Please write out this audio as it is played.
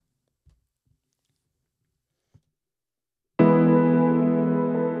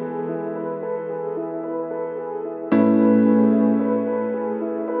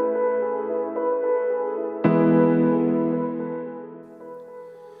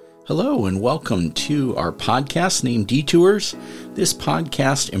Hello and welcome to our podcast named Detours. This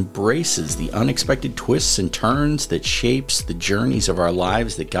podcast embraces the unexpected twists and turns that shapes the journeys of our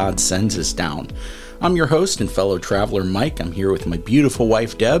lives that God sends us down. I'm your host and fellow traveler, Mike. I'm here with my beautiful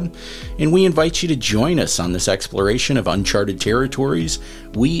wife, Deb, and we invite you to join us on this exploration of uncharted territories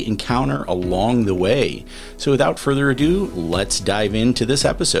we encounter along the way. So without further ado, let's dive into this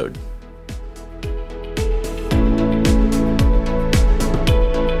episode.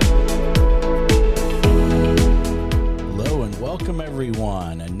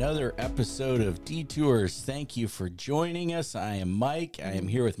 Everyone, another episode of Detours. Thank you for joining us. I am Mike. I am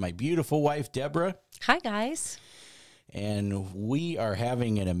here with my beautiful wife, Deborah. Hi, guys. And we are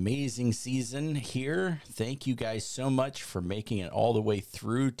having an amazing season here. Thank you guys so much for making it all the way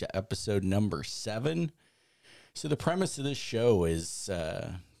through to episode number 7. So the premise of this show is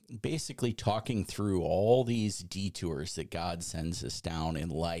basically talking through all these detours that God sends us down in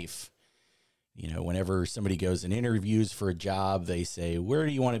life. You know, whenever somebody goes and interviews for a job, they say, where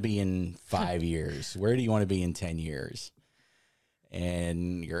do you want to be in 5 years? Where do you want to be in 10 years?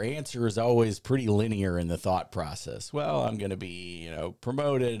 And your answer is always pretty linear in the thought process. Well, I'm going to be,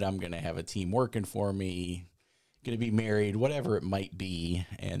 promoted. I'm going to have a team working for me, going to be married, whatever it might be.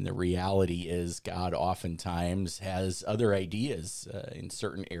 And the reality is God oftentimes has other ideas in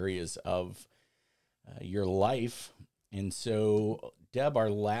certain areas of your life. And so, Deb, our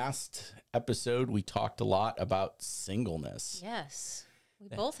last episode, we talked a lot about singleness. Yes. We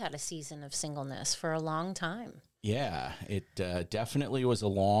both had a season of singleness for a long time. Yeah, it definitely was a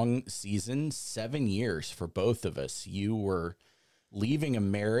long season, 7 years for both of us. You were leaving a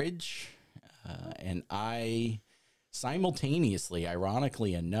marriage, and I simultaneously,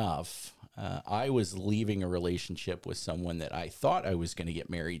 ironically enough, I was leaving a relationship with someone that I thought I was going to get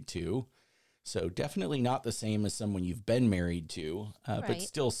married to. So definitely not the same as someone you've been married to, Right. but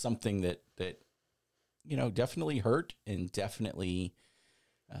still something that definitely hurt and definitely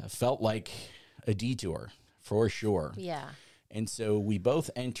felt like a detour for sure. Yeah. And so we both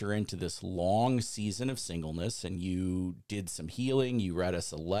enter into this long season of singleness, and you did some healing. You read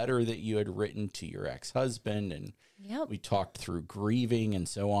us a letter that you had written to your ex-husband, and Yep. we talked through grieving and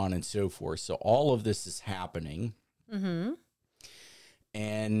so on and so forth. So all of this is happening. Mm-hmm.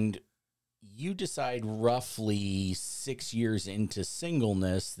 And you decide roughly 6 years into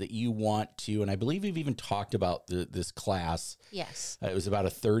singleness that you want to, and I believe we've even talked about this class. Yes. It was about a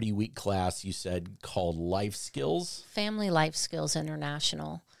 30-week class, you said, called Life Skills. Family Life Skills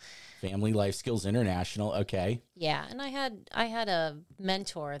International. Family Life Skills International, okay. Yeah. And I had a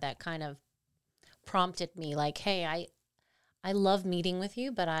mentor that kind of prompted me like, hey, I love meeting with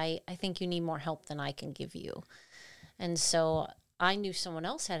you, but I think you need more help than I can give you. And so I knew someone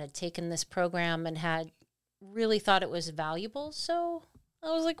else had taken this program and had really thought it was valuable. So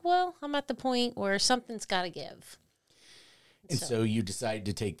I was like, well, I'm at the point where something's got to give. And so you decided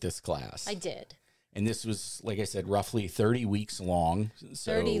to take this class. I did. And this was, like I said, roughly 30 weeks long.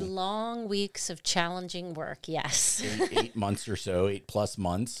 So 30 long weeks of challenging work, yes. eight months or so, 8+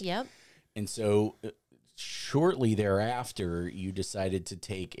 months. Yep. And so shortly thereafter, you decided to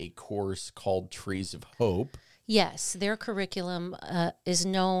take a course called Trees of Hope. Yes, their curriculum is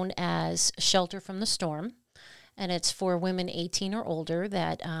known as Shelter from the Storm, and it's for women 18 or older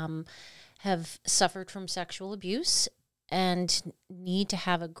that have suffered from sexual abuse and need to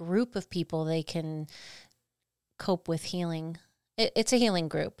have a group of people they can cope with healing. It's a healing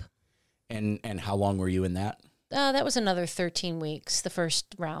group. And how long were you in that? That was another 13 weeks, the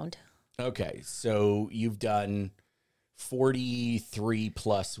first round. Okay, so you've done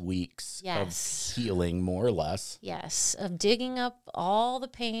 43+ weeks Yes. of healing, more or less. Yes, of digging up all the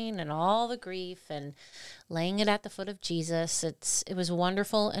pain and all the grief and laying it at the foot of Jesus. It was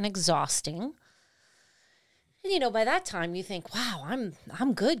wonderful and exhausting. And by that time you think, "Wow,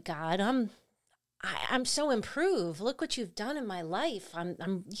 I'm good, God. I'm so improved. Look what you've done in my life.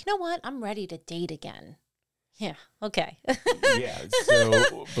 I'm you know what? I'm ready to date again." Yeah. Okay. Yeah.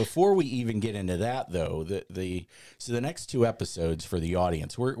 So before we even get into that, though, the next 2 episodes for the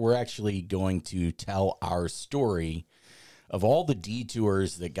audience, we're actually going to tell our story of all the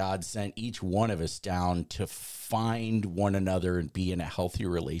detours that God sent each one of us down to find one another and be in a healthy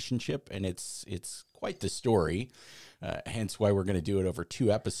relationship, and it's quite the story. Hence why we're going to do it over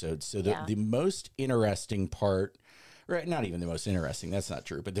 2 episodes. So the most interesting part. Right, not even the most interesting, that's not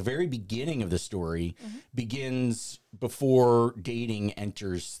true, but the very beginning of the story begins before dating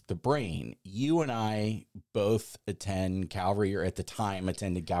enters the brain. You and I both attend Calvary, or at the time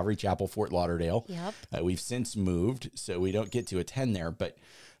attended Calvary Chapel, Fort Lauderdale. Yep. We've since moved, so we don't get to attend there, but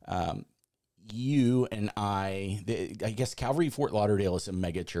you and I guess Calvary Fort Lauderdale is a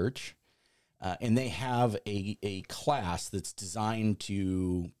mega church. And they have a class that's designed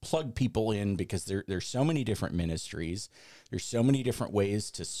to plug people in because there's so many different ministries. There's so many different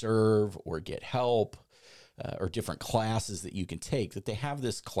ways to serve or get help or different classes that you can take, that they have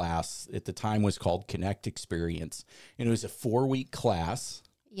this class at the time was called Connect Experience. And it was a 4-week class.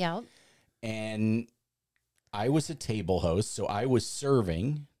 Yeah. And I was a table host, so I was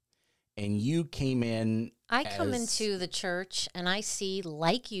serving, and you came in. I come into the church and I see,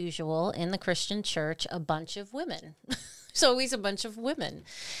 like usual in the Christian church, a bunch of women. It's always a bunch of women.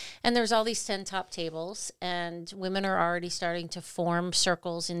 And there's all these 10 top tables, and women are already starting to form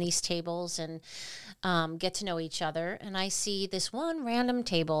circles in these tables and get to know each other. And I see this one random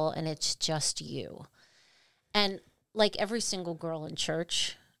table, and it's just you. And like every single girl in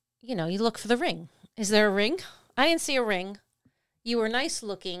church, you know, you look for the ring. Is there a ring? I didn't see a ring. You were nice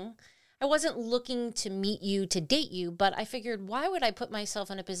looking. I wasn't looking to meet you, to date you, but I figured, why would I put myself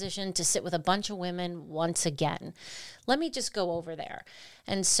in a position to sit with a bunch of women once again? Let me just go over there.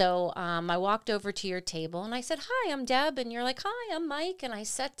 And so I walked over to your table and I said, hi, I'm Deb. And you're like, hi, I'm Mike. And I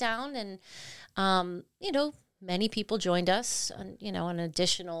sat down and, you know, many people joined us. You know, an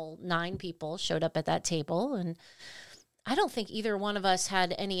additional 9 people showed up at that table. And I don't think either one of us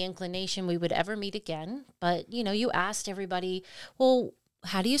had any inclination we would ever meet again. But, you know, you asked everybody, well,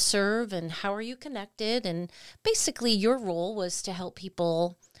 how do you serve and how are you connected? And basically your role was to help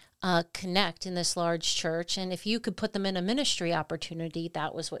people connect in this large church. And if you could put them in a ministry opportunity,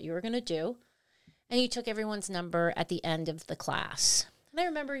 that was what you were going to do. And you took everyone's number at the end of the class. And I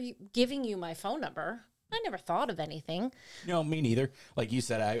remember giving you my phone number. I never thought of anything. No, me neither. Like you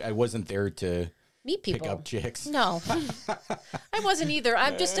said, I wasn't there to meet people. Pick up chicks. No, I wasn't either.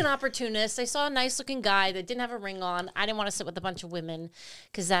 I'm just an opportunist. I saw a nice looking guy that didn't have a ring on. I didn't want to sit with a bunch of women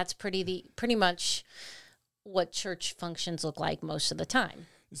because that's pretty much what church functions look like most of the time.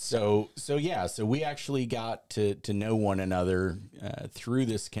 So we actually got to know one another through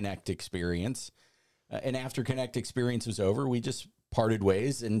this Connect experience. And after Connect experience was over, we just parted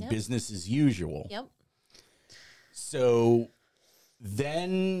ways and business as usual. Yep. So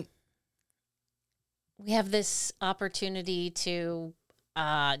then we have this opportunity to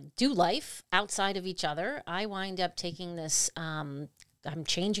do life outside of each other. I wind up taking this, I'm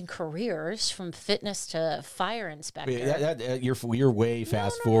changing careers from fitness to fire inspector. You're way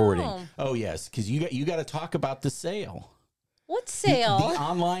fast forwarding. No. Oh, yes, because you got to talk about the sale. What sale? The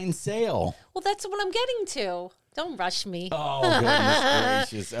online sale. Well, that's what I'm getting to. Don't rush me. Oh, goodness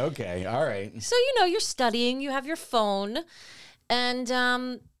gracious. Okay, all right. So, you know, you're studying, you have your phone, and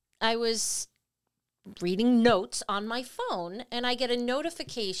I was reading notes on my phone, and I get a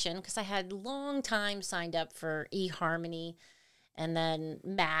notification because I had long time signed up for eHarmony and then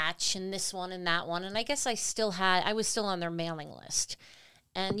Match and this one and that one. And I guess I was still on their mailing list.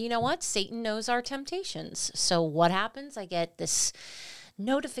 And you know what? Satan knows our temptations. So what happens? I get this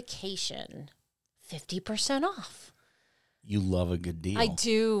notification, 50% off. You love a good deal. I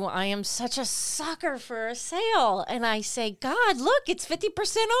do. I am such a sucker for a sale. And I say, God, look, it's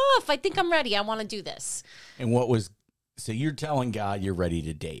 50% off. I think I'm ready. I want to do this. And so you're telling God you're ready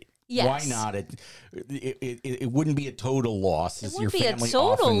to date. Yes. Why not? It wouldn't be a total loss, as your family often says. It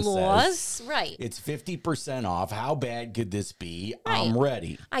wouldn't be a total loss. Right. It's 50% off. How bad could this be? Right. I'm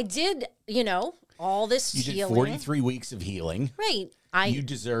ready. I did, all this healing. You did 43 weeks of healing. Right. You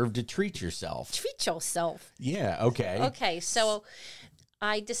deserve to treat yourself. Treat yourself. Yeah, okay. Okay, so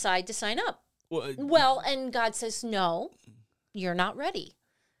I decide to sign up. Well, and God says, no, you're not ready.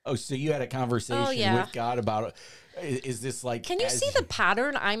 Oh, so you had a conversation with God about, is this like... Can you see the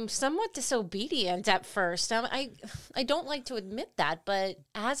pattern? I'm somewhat disobedient at first. I don't like to admit that, but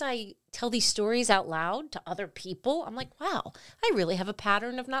as I tell these stories out loud to other people, I'm like, wow, I really have a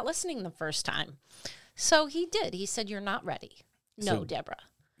pattern of not listening the first time. So he did. He said, you're not ready. No, so Deborah.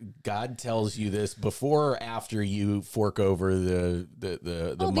 God tells you this before or after you fork over the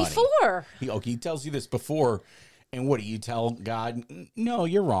money? Before. He tells you this before, and what do you tell God? No,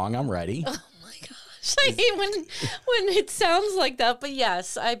 you're wrong. I'm ready. Oh my gosh! I hate when it sounds like that, but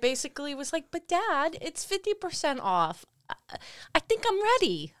yes, I basically was like, "But Dad, it's 50% off. I think I'm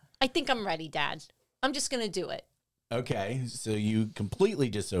ready. I think I'm ready, Dad. I'm just gonna do it." Okay, so you completely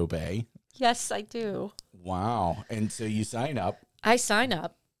disobey. Yes, I do. Wow. And so you sign up. I sign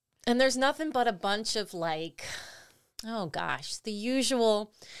up, and there's nothing but a bunch of the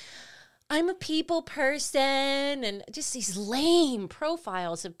usual, I'm a people person, and just these lame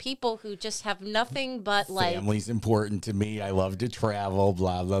profiles of people who just have nothing but family's important to me. I love to travel,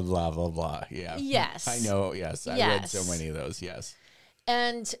 blah, blah, blah, blah, blah. Yeah. Yes. I know. Yes. I read so many of those. Yes.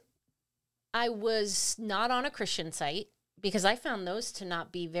 And I was not on a Christian site because I found those to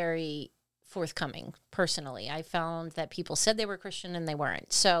not be very forthcoming personally. I found that people said they were Christian and they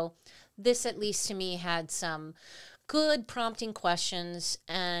weren't. So this, at least to me, had some good prompting questions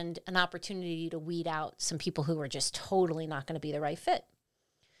and an opportunity to weed out some people who were just totally not going to be the right fit.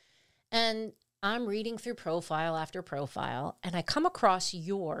 And I'm reading through profile after profile, and I come across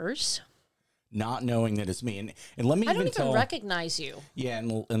yours. Not knowing that it's me. And let me I don't even tell, recognize you. Yeah,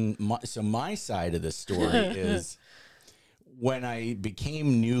 so my side of the story is when I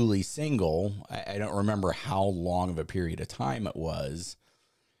became newly single, I don't remember how long of a period of time it was,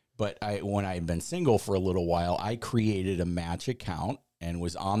 but when I had been single for a little while, I created a Match account and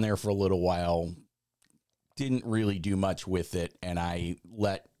was on there for a little while, didn't really do much with it, and I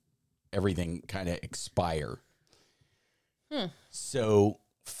let everything kind of expire. So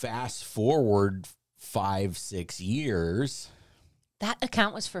fast forward 5-6 years. That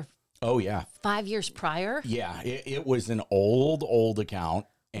account was for Oh, yeah. 5 years prior? Yeah, it was an old account.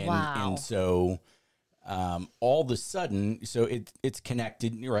 And, Wow. And so all of a sudden, so it's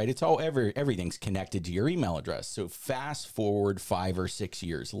connected, right? It's all everything's connected to your email address. So fast forward 5 or 6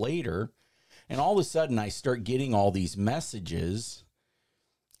 years later, and all of a sudden I start getting all these messages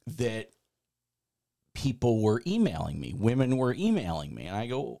that people were emailing me, women were emailing me. And I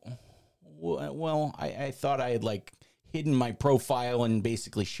go, well, I thought I had like hidden my profile and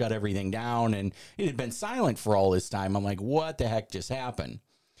basically shut everything down, and it had been silent for all this time. I'm like, what the heck just happened?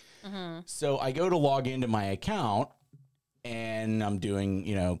 So I go to log into my account, and I'm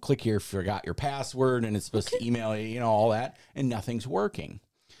doing, click here, forgot your password, and it's supposed to email you, all that, and nothing's working.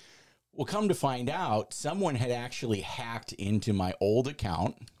 Well, come to find out, someone had actually hacked into my old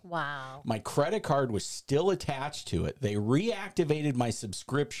account. Wow. My credit card was still attached to it. They reactivated my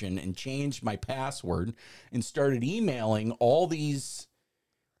subscription and changed my password and started emailing all these,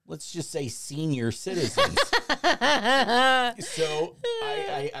 let's just say, senior citizens. So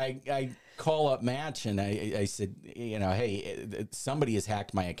I call up Match and I said, hey, somebody has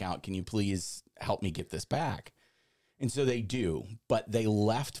hacked my account. Can you please help me get this back? And so they do, but they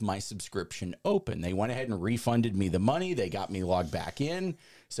left my subscription open. They went ahead and refunded me the money. They got me logged back in,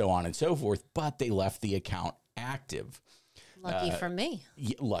 so on and so forth, but they left the account active. Lucky for me.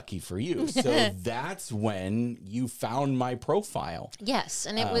 Lucky for you. So that's when you found my profile. Yes,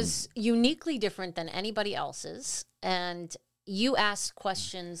 and it was uniquely different than anybody else's. And you asked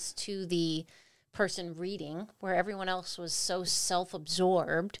questions to the person reading where everyone else was so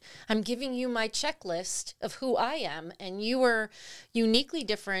self-absorbed. I'm giving you my checklist of who I am, and you were uniquely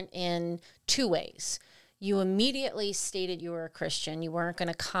different in two ways. You immediately stated you were a Christian. You weren't going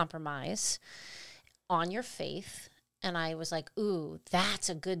to compromise on your faith. And I was like, ooh, that's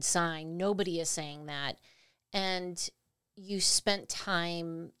a good sign. Nobody is saying that. And you spent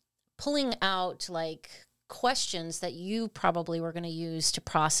time pulling out like questions that you probably were going to use to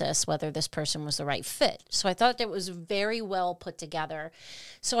process whether this person was the right fit. So I thought it was very well put together.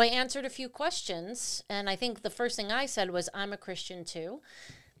 So I answered a few questions, and I think the first thing I said was, I'm a Christian too,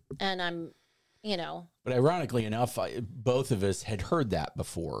 and I'm, But ironically enough, both of us had heard that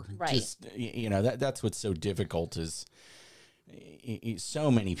before. Right. Just, that's what's so difficult is so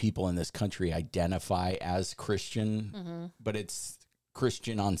many people in this country identify as Christian, but it's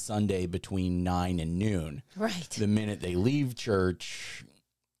Christian on Sunday between 9 and noon. Right. The minute they leave church,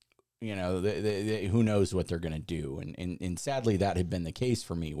 they, who knows what they're going to do. And sadly, that had been the case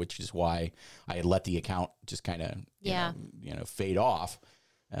for me, which is why I had let the account just kind of, fade off,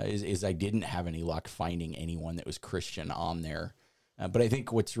 is I didn't have any luck finding anyone that was Christian on there. But I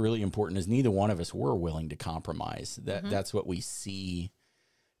think what's really important is neither one of us were willing to compromise. That's what we see.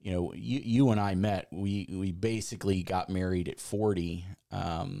 You and I met, we basically got married at 40.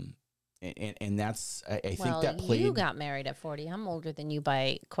 And that's, I think that played. You got married at 40. I'm older than you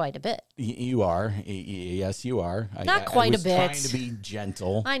by quite a bit. You are. Yes, you are. Not quite a bit. I was trying to be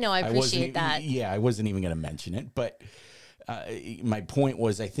gentle. I know. I appreciate that. Yeah, I wasn't even going to mention it. But my point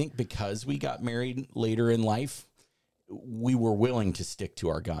was, I think because we got married later in life, we were willing to stick to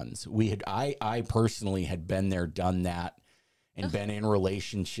our guns. I personally had been there, done that, and been in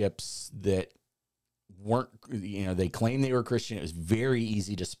relationships that weren't, they claimed they were Christian. It was very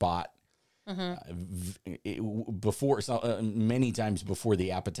easy to spot. Many times before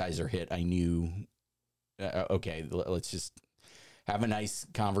the appetizer hit, I knew, okay, let's just have a nice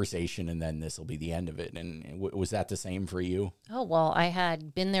conversation and then this will be the end of it. And was that the same for you? Oh, well, I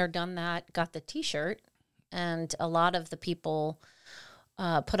had been there, done that, got the t-shirt, and a lot of the people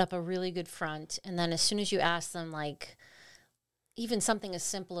put up a really good front. And then as soon as you ask them, like, even something as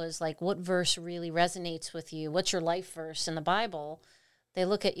simple as like, what verse really resonates with you? What's your life verse in the Bible? they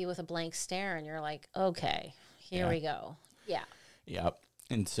look at you with a blank stare and you're like, okay, here we go. Yeah. Yep.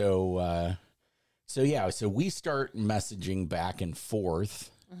 And so we start messaging back and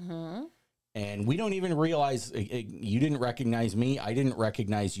forth. Mm-hmm. And we don't even realize you didn't recognize me. I didn't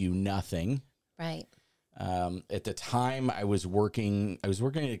recognize you, nothing. Right. At the time I was working at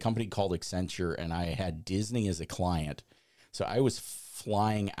a company called Accenture, and I had Disney as a client. So I was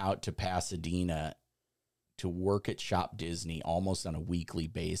flying out to Pasadena to work at Shop Disney almost on a weekly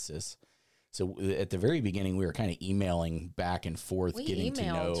basis. So at the very beginning, we were kind of emailing back and forth, getting to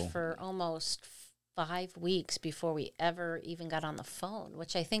know. We emailed for almost 5 weeks before we ever even got on the phone,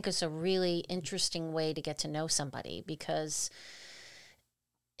 which I think is a really interesting way to get to know somebody, because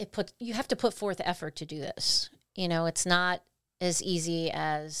you have to put forth effort to do this. It's not as easy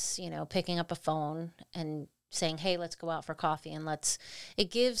as, picking up a phone and saying, hey, let's go out for coffee, and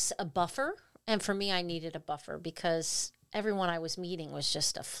it gives a buffer. And for me, I needed a buffer because everyone I was meeting was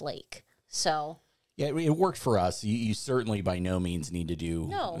just a flake. So yeah, it worked for us. You certainly by no means need to do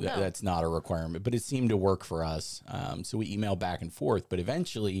no. That's not a requirement, but it seemed to work for us. So we emailed back and forth, but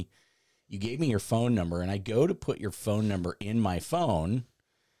eventually you gave me your phone number, and I go to put your phone number in my phone,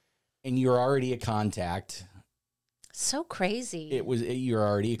 and you're already a contact. So crazy. You're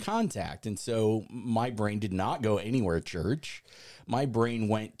already a contact. And so my brain did not go anywhere church. My brain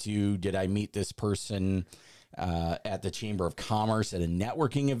went to, did I meet this person at the Chamber of Commerce at a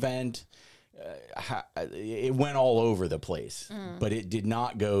networking event? It went all over the place, but it did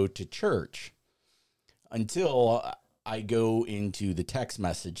not go to church until I go into the text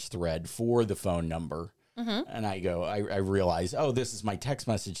message thread for the phone number. And I realize, oh, this is my text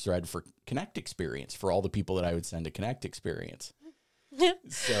message thread for Connect Experience, for all the people that I would send to Connect Experience.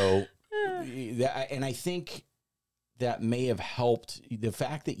 So, and I think that may have helped. The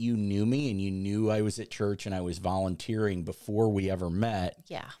fact that you knew me and you knew I was at church and I was volunteering before we ever met,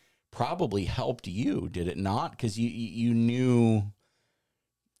 probably helped you, did it not? Because you knew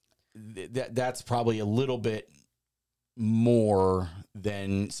that's probably a little bit more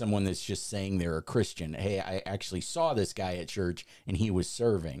than someone that's just saying they're a Christian. Hey, I actually saw this guy at church and he was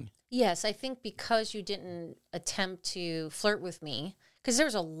serving. Yes, I think because you didn't attempt to flirt with me, because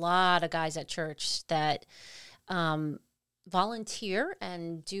there's a lot of guys at church that volunteer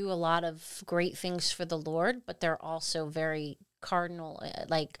and do a lot of great things for the Lord, but they're also very cardinal,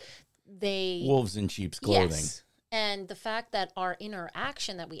 wolves in sheep's clothing. Yes. And the fact that our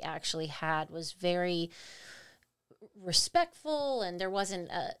interaction that we actually had was very respectful, and there wasn't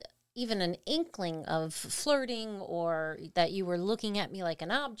even an inkling of flirting or that you were looking at me like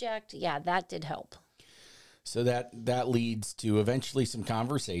an object. Yeah, that did help. So that leads to eventually some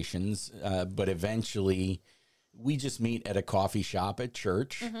conversations, but eventually we just meet at a coffee shop at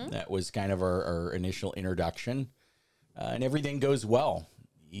church. That was kind of our initial introduction, and everything goes well.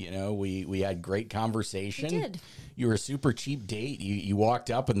 We had great conversation. We did. You were a super cheap date. You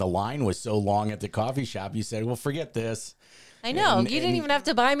walked up and the line was so long at the coffee shop. You said, well, forget this. I know. You didn't even have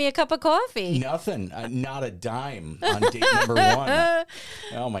to buy me a cup of coffee. Nothing. Not a dime on date number one.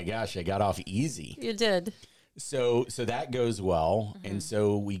 Oh my gosh. I got off easy. You did. So that goes well. And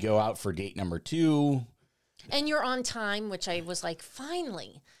so we go out for date number 2. And you're on time, which I was like,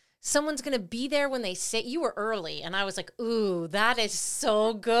 finally. Someone's going to be there when they say. You were early, and I was like, ooh, that is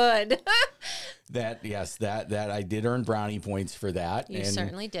so good. That I did earn brownie points for that. You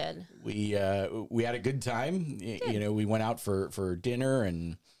certainly did. We had a good time. We went out for dinner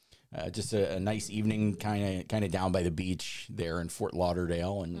and just a nice evening, kind of down by the beach there in Fort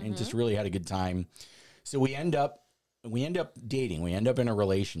Lauderdale, and just really had a good time. So we end up dating. We end up in a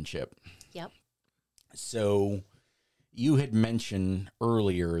relationship. Yep. So you had mentioned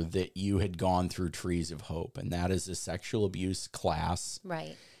earlier that you had gone through Trees of Hope, and that is a sexual abuse class.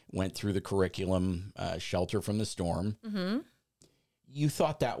 Right. Went through the curriculum, Shelter from the Storm. You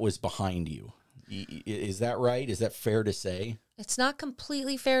thought that was behind you. Is that right? Is that fair to say? It's not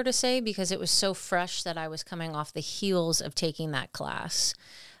completely fair to say because it was so fresh that I was coming off the heels of taking that class.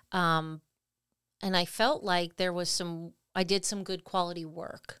 And I felt like I did some good quality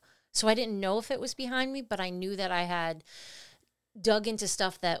work. So I didn't know if it was behind me, but I knew that I had dug into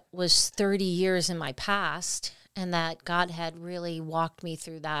stuff that was 30 years in my past, and that God had really walked me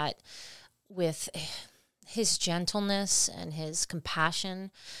through that with his gentleness and his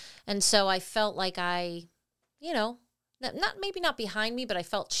compassion. And so I felt like maybe not behind me, but I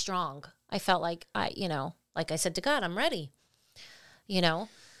felt strong. I felt like like I said to God, I'm ready, and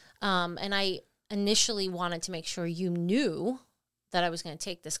I initially wanted to make sure you knew that I was going to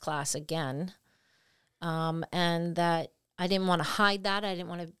take this class again, and that I didn't want to hide that. I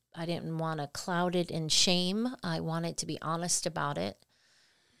didn't want to cloud it in shame. I wanted to be honest about it.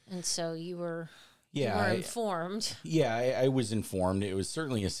 And so you were Yeah, informed. I was informed. It was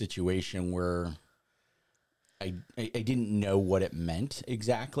certainly a situation where I didn't know what it meant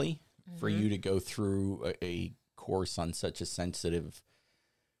exactly for you to go through a course on such a sensitive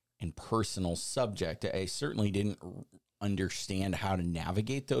and personal subject. I certainly didn't understand how to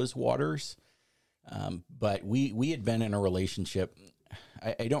navigate those waters. But we had been in a relationship.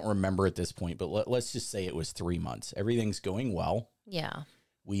 I don't remember at this point, but let's just say it was 3 months. Everything's going well. Yeah.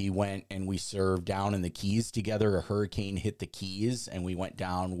 We went and we served down in the Keys together. A hurricane hit the Keys, and we went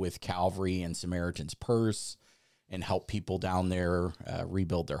down with Calvary and Samaritan's Purse and helped people down there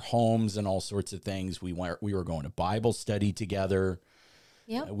rebuild their homes and all sorts of things. We were going to Bible study together.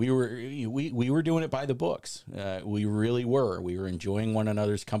 Yeah. We were doing it by the books. We really were. We were enjoying one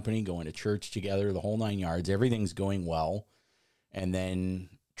another's company, going to church together, the whole 9 yards. Everything's going well. And then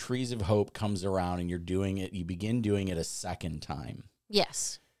Trees of Hope comes around and you're doing it. You begin doing it a second time.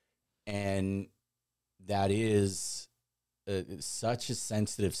 Yes. And that is such a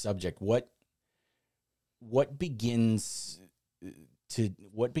sensitive subject. What begins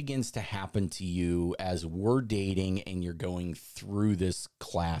to happen to you as we're dating and you're going through this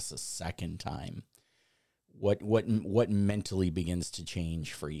class a second time? What mentally begins to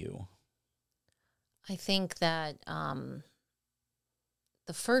change for you? I think that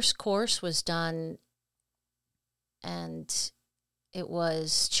the first course was done and it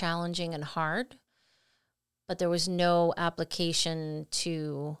was challenging and hard, but there was no application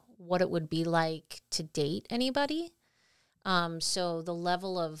to what it would be like to date anybody. So the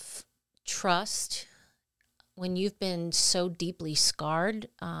level of trust, when you've been so deeply scarred,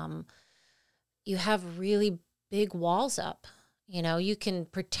 you have really big walls up. You know, you can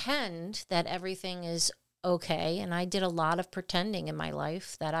pretend that everything is okay. And I did a lot of pretending in my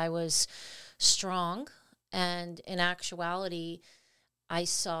life that I was strong. And in actuality, I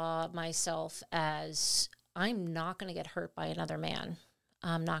saw myself as, I'm not going to get hurt by another man.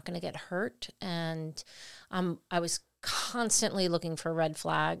 I'm not going to get hurt. And I was constantly looking for red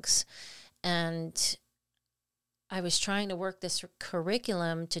flags. And I was trying to work this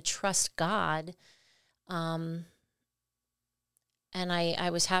curriculum to trust God. And I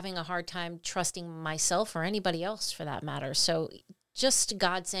was having a hard time trusting myself or anybody else for that matter. So just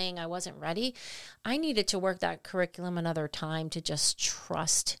God saying I wasn't ready, I needed to work that curriculum another time to just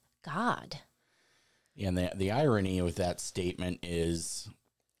trust God. And the irony with that statement is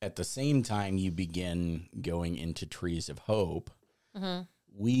at the same time you begin going into Trees of Hope, Mm-hmm.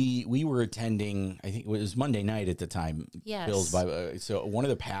 we were attending, I think it was Monday night at the time. Yes. Bill's Bible. So one of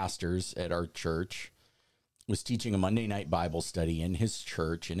the pastors at our church was teaching a Monday night Bible study in his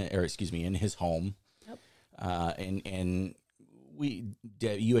church, in his home. Yep. And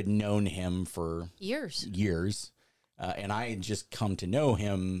you had known him for Years. And I had just come to know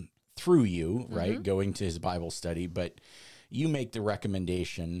him through you, right? Mm-hmm. Going to his Bible study, but you make the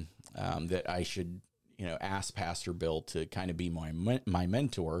recommendation that I should, ask Pastor Bill to kind of be my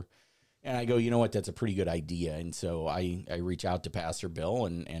mentor. And I go, you know what, that's a pretty good idea. And so I reach out to Pastor Bill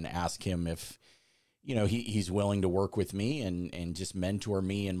and ask him if, he's willing to work with me and just mentor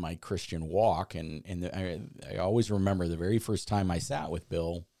me in my Christian walk. And I always remember the very first time I sat with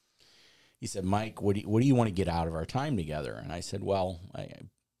Bill, he said, Mike, what do you want to get out of our time together? And I said, well,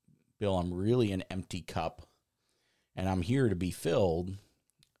 Bill, I'm really an empty cup and I'm here to be filled,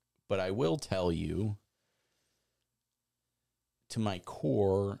 but I will tell you, to my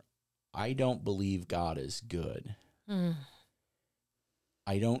core, I don't believe God is good. Mm.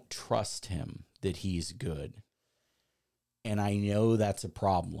 I don't trust him that he's good. And I know that's a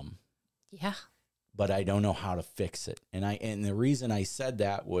problem. Yeah. But I don't know how to fix it. And the reason I said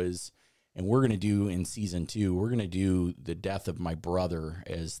that was, and we're going to do in season 2, we're going to do the death of my brother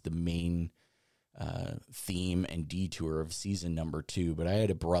as the main theme and detour of season number 2. But I had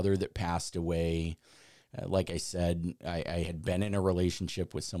a brother that passed away. Like I said, I had been in a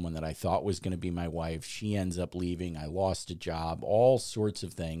relationship with someone that I thought was going to be my wife. She ends up leaving. I lost a job, all sorts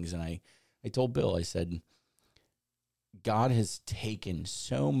of things. And I told Bill, I said, God has taken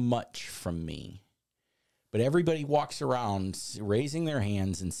so much from me. But everybody walks around raising their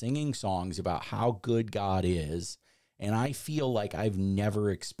hands and singing songs about how good God is. And I feel like I've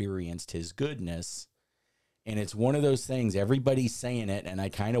never experienced his goodness. And it's one of those things, everybody's saying it, and I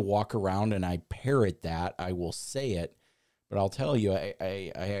kind of walk around and I parrot that. I will say it, but I'll tell you,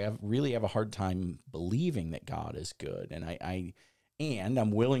 I really have a hard time believing that God is good. And I'm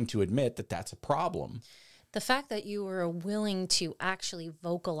willing to admit that that's a problem. The fact that you were willing to actually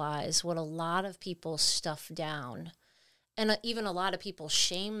vocalize what a lot of people stuff down, and even a lot of people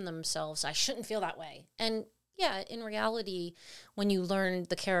shame themselves, I shouldn't feel that way. And Yeah, in reality, when you learn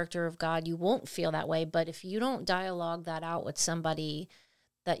the character of God, you won't feel that way. But if you don't dialogue that out with somebody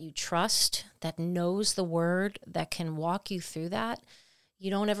that you trust, that knows the word, that can walk you through that,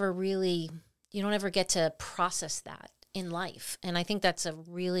 you don't ever get to process that in life. And I think that's a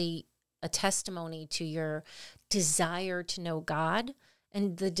testimony to your desire to know God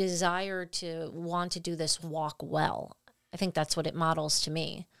and the desire to want to do this walk well. I think that's what it models to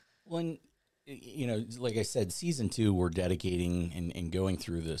me. When, like I said, season 2, we're dedicating and going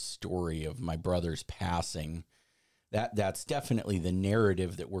through the story of my brother's passing. That's definitely the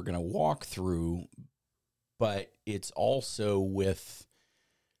narrative that we're going to walk through, but it's also with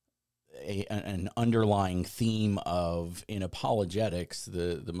an underlying theme of, in apologetics,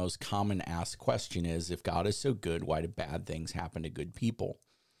 the most common asked question is, if God is so good, why do bad things happen to good people?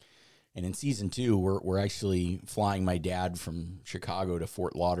 And in season 2, we're actually flying my dad from Chicago to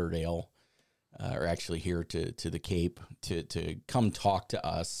Fort Lauderdale, or actually here to the Cape, to come talk to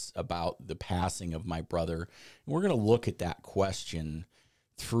us about the passing of my brother. And we're going to look at that question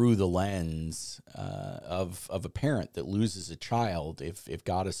through the lens of a parent that loses a child. If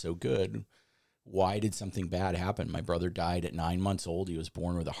God is so good, why did something bad happen? My brother died at 9 months old. He was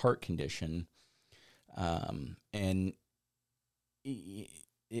born with a heart condition. And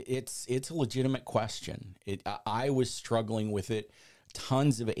it's a legitimate question. I was struggling with it.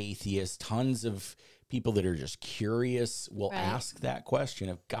 Tons of atheists, tons of people that are just curious will ask that question.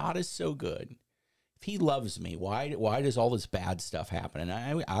 If God is so good, if he loves me, why does all this bad stuff happen?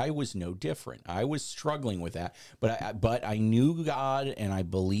 And I was no different. I was struggling with that, but I knew God and I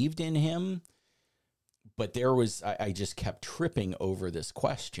believed in him. But I just kept tripping over this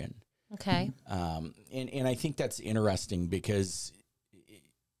question. Okay. And I think that's interesting because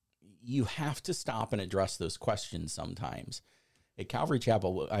you have to stop and address those questions sometimes. At Calvary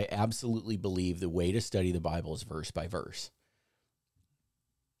Chapel, I absolutely believe the way to study the Bible is verse by verse.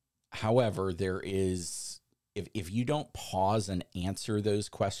 However, there is, if you don't pause and answer those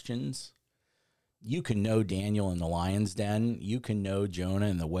questions, you can know Daniel in the lion's den, you can know Jonah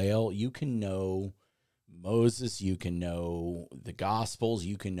in the whale, you can know Moses, you can know the Gospels,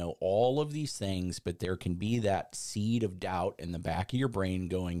 you can know all of these things, but there can be that seed of doubt in the back of your brain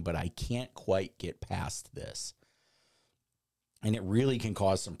going, but I can't quite get past this. And it really can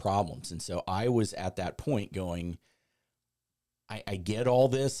cause some problems. And so I was at that point going, I get all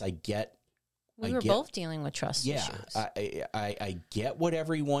this. We were both dealing with trust issues. I get what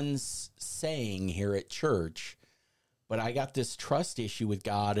everyone's saying here at church, but I got this trust issue with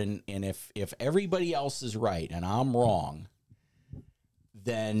God. And if everybody else is right and I'm wrong,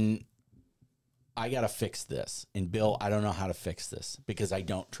 then I got to fix this. And Bill, I don't know how to fix this because I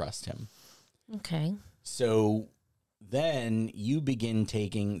don't trust him. Okay. So then you begin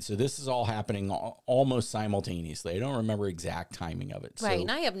so this is all happening almost simultaneously. I don't remember exact timing of it. Right, so,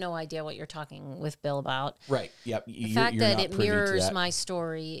 and I have no idea what you're talking with Bill about. Right, yep. The fact that it mirrors my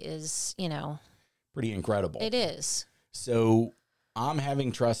story is, pretty incredible. It is. So I'm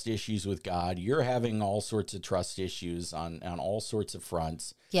having trust issues with God. You're having all sorts of trust issues on all sorts of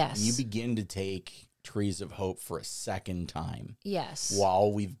fronts. Yes. And you begin to take Trees of Hope for a second time. Yes.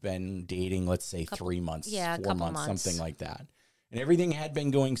 While we've been dating, let's say 3 months, 4 months, something like that. And everything had been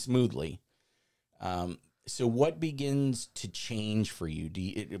going smoothly. So what begins to change for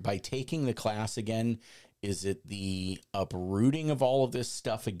you? By taking the class again, is it the uprooting of all of this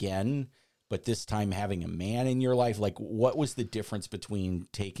stuff again, but this time having a man in your life? Like, what was the difference between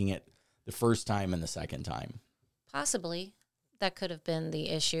taking it the first time and the second time? Possibly. That could have been the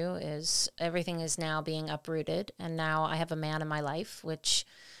issue, is everything is now being uprooted. And now I have a man in my life, which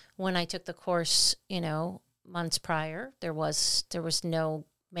when I took the course, months prior, there was no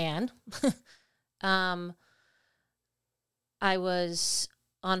man. I was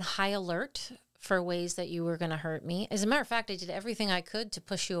on high alert for ways that you were going to hurt me. As a matter of fact, I did everything I could to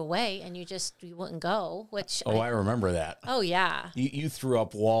push you away, and you wouldn't go, which... I remember that. Oh, yeah. You threw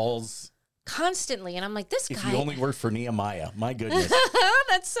up walls... constantly, and I'm like, this guy... If you only worked for Nehemiah, my goodness.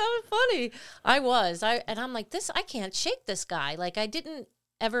 That's so funny. I'm like, I can't shake this guy. Like, I didn't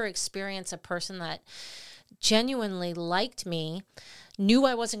ever experience a person that genuinely liked me, knew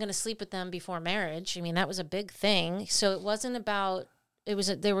I wasn't going to sleep with them before marriage. I mean, that was a big thing. So it wasn't about...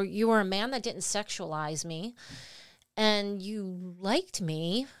 you were a man that didn't sexualize me, and you liked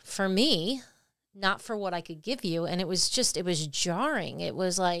me for me, not for what I could give you. And it was jarring. It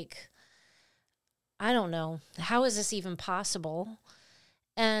was like... I don't know. How is this even possible?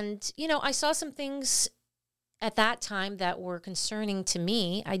 And, I saw some things at that time that were concerning to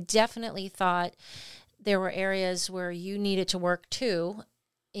me. I definitely thought there were areas where you needed to work too.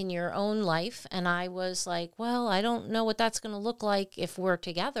 in your own life. And I was like, well, I don't know what that's going to look like if we're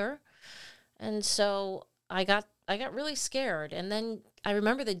together. And so I got really scared. And then I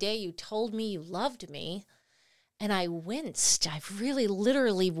remember the day you told me you loved me, and I winced. I really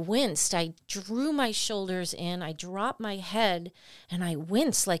literally winced. I drew my shoulders in, I dropped my head, and I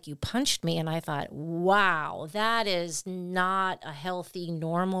winced like you punched me. And I thought, wow, that is not a healthy,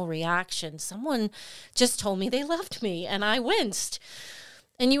 normal reaction. Someone just told me they loved me, and I winced.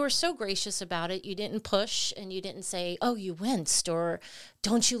 And you were so gracious about it. You didn't push, and you didn't say, oh, you winced, or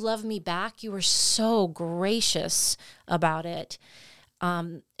don't you love me back? You were so gracious about it.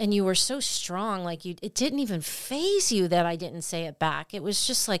 And you were so strong, like it didn't even faze you that I didn't say it back. It was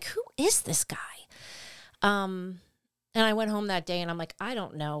just like, who is this guy? And I went home that day and I'm like, I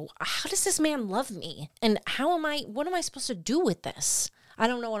don't know. How does this man love me? And what am I supposed to do with this? I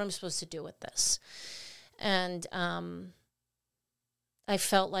don't know what I'm supposed to do with this. And, I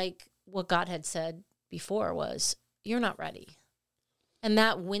felt like what God had said before was, you're not ready. And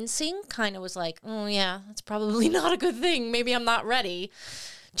that wincing kind of was like, oh, yeah, that's probably not a good thing. Maybe I'm not ready.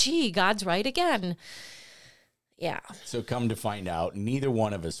 Gee, God's right again. Yeah. So come to find out, neither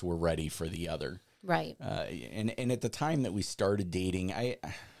one of us were ready for the other. Right. And at the time that we started dating, I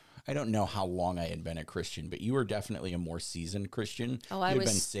don't know how long I had been a Christian, but you were definitely a more seasoned Christian. Oh, I you was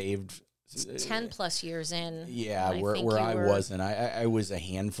had been saved 10 plus years in. Yeah, where I wasn't. I was a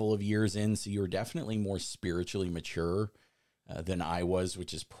handful of years in, so you were definitely more spiritually mature than I was,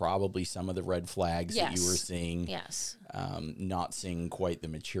 which is probably some of the red flags that you were seeing. Yes. Not seeing quite the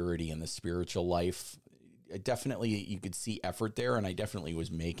maturity in the spiritual life. Definitely, you could see effort there, and I definitely was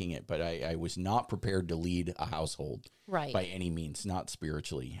making it, but I was not prepared to lead a household by any means, not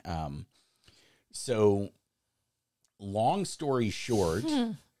spiritually. So, long story short,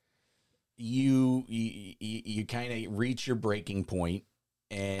 you kind of reach your breaking point,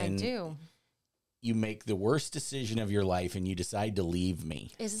 and I do. You make the worst decision of your life, and you decide to leave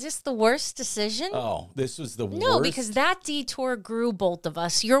me. Is this the worst decision? Oh, this was the worst. No, because that detour grew both of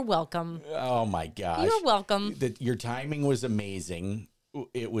us. You're welcome. Oh, my gosh. You're welcome. Your timing was amazing.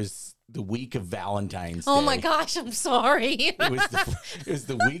 It was the week of Valentine's Day. Oh, my gosh, I'm sorry. It was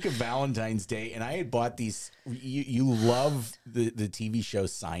the week of Valentine's Day, and I had bought these. You love the TV show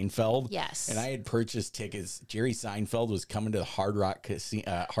Seinfeld. Yes. And I had purchased tickets. Jerry Seinfeld was coming to the Hard Rock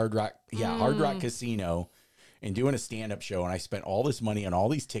Casino and doing a stand-up show, and I spent all this money on all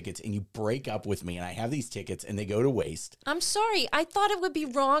these tickets, and you break up with me, and I have these tickets, and they go to waste. I'm sorry. I thought it would be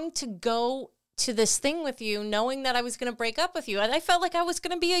wrong to go to this thing with you knowing that I was going to break up with you. And I felt like I was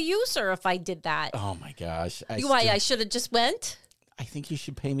going to be a user if I did that. Oh, my gosh. I should have just went? I think you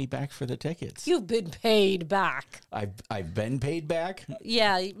should pay me back for the tickets. You've been paid back. I've been paid back?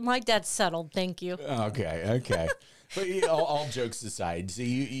 Yeah, my debt's settled. Thank you. Okay. But all jokes aside, so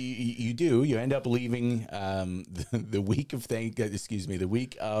you end up leaving the week of the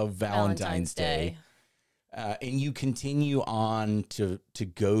week of Valentine's Day. And you continue on to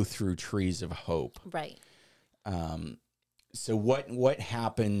go through Trees of Hope. Right. So what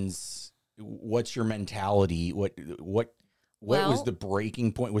happens? What's your mentality? What was the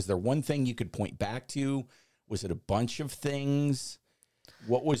breaking point? Was there one thing you could point back to? Was it a bunch of things?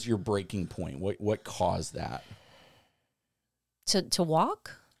 What was your breaking point? What caused that? To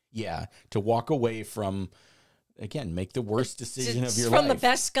walk? Yeah, to walk away from, again, make the worst decision of your life. From the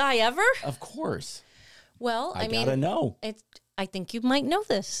best guy ever? Of course. Well, I mean, gotta know. I think you might know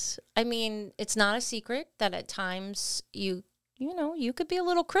this. I mean, it's not a secret that at times you could be a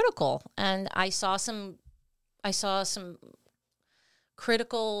little critical, and I saw some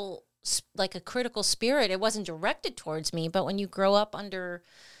critical, like a critical spirit. It wasn't directed towards me, but when you grow up under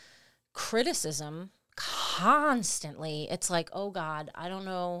criticism constantly, it's like, oh God, I don't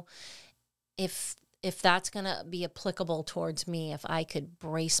know if that's going to be applicable towards me, if I could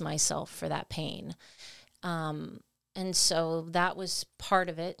brace myself for that pain. And so that was part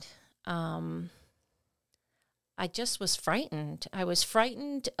of it. I just was frightened. I was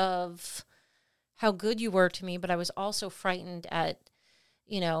frightened of how good you were to me, but I was also frightened at,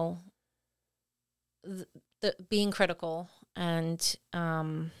 the being critical. And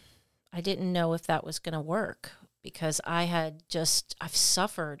I didn't know if that was going to work because I've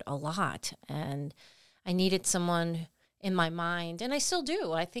suffered a lot, and I needed someone in my mind, and I still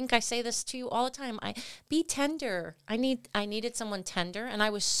do. I think I say this to you all the time. Be tender. I needed someone tender, and I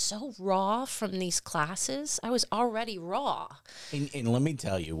was so raw from these classes. I was already raw. And let me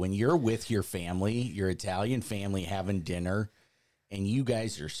tell you, when you're with your family, your Italian family, having dinner, and you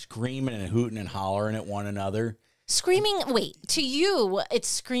guys are screaming and hooting and hollering at one another, Screaming, wait, to you, it's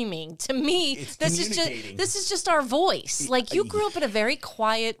screaming. To me, It's this is just our voice. Like, you grew up in a very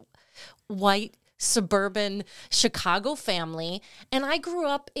quiet, white, suburban Chicago family, and I grew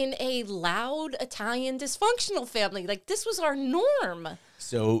up in a loud Italian dysfunctional family. Like, this was our norm.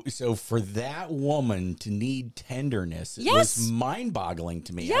 So for that woman to need tenderness, it Yes. was mind-boggling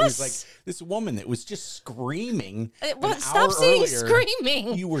to me. I Yes. was like, this woman that was just screaming. Well, an stop hour saying earlier,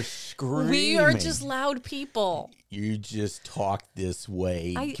 screaming. You were screaming. We are just loud people. You just talk this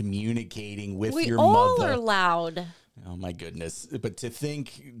way, communicating with We your all mother. are loud. Oh my goodness! But to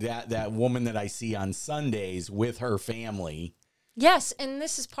think that woman that I see on Sundays with her family. Yes, and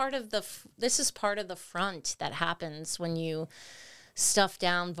this is part of the front that happens when you stuff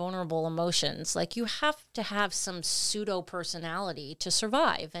down vulnerable emotions. Like, you have to have some pseudo personality to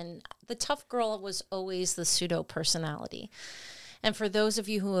survive, and the tough girl was always the pseudo personality. And for those of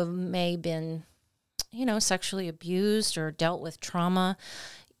you who have may been, sexually abused or dealt with trauma,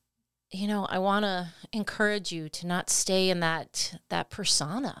 I want to encourage you to not stay in that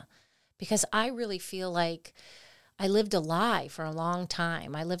persona, because I really feel like I lived a lie for a long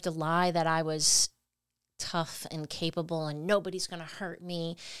time. I lived a lie that I was tough and capable and nobody's going to hurt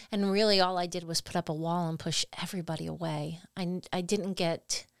me. And really all I did was put up a wall and push everybody away. I didn't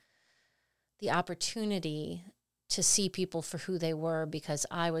get the opportunity to see people for who they were, because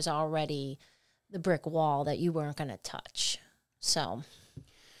I was already the brick wall that you weren't going to touch. So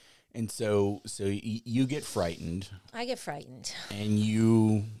you get frightened. I get frightened. And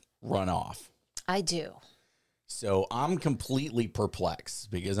you run off. I do. So I'm completely perplexed,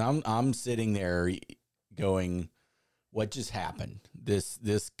 because I'm sitting there going, what just happened? This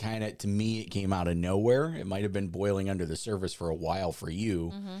kind of, to me, it came out of nowhere. It might have been boiling under the surface for a while for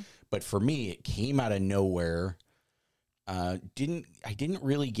you, but for me, it came out of nowhere. I didn't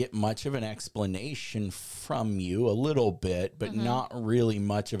really get much of an explanation from you, a little bit, but not really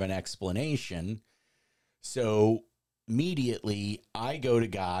much of an explanation. So immediately I go to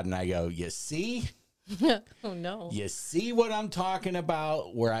God and I go, you see? Oh, no. You see what I'm talking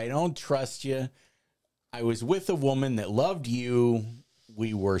about, where I don't trust you? I was with a woman that loved you.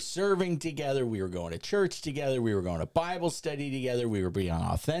 We were serving together. We were going to church together. We were going to Bible study together. We were being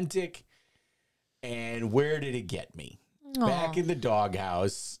authentic. And where did it get me? Aww. Back in the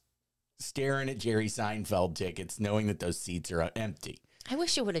doghouse, staring at Jerry Seinfeld tickets, knowing that those seats are empty. I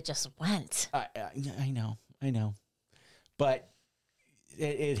wish you would have just went. I know. But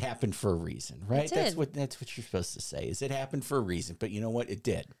it happened for a reason, right? It did. That's what you're supposed to say, is it happened for a reason. But you know what? It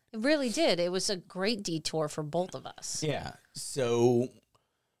did. It really did. It was a great detour for both of us. Yeah. So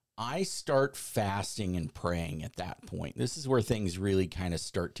I start fasting and praying at that point. This is where things really kind of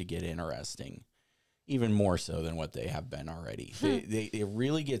start to get interesting, even more so than what they have been already. It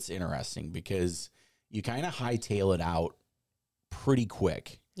really gets interesting, because you kind of hightail it out pretty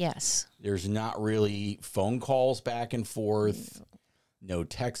quick. Yes. There's not really phone calls back and forth, no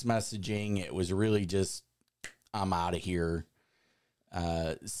text messaging. It was really just, I'm out of here.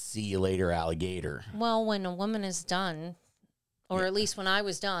 See you later, alligator. Well, when a woman is done, or at least when I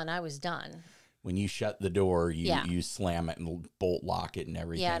was done, I was done. When you shut the door, you slam it and bolt lock it and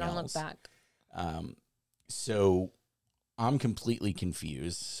everything else. Yeah, I don't look back. So I'm completely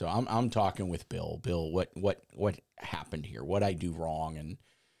confused. So I'm talking with Bill. Bill, what happened here? What I do wrong? And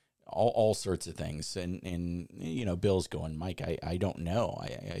all sorts of things. And Bill's going, Mike, I don't know.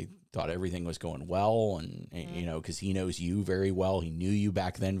 I thought everything was going well. And, because he knows you very well. He knew you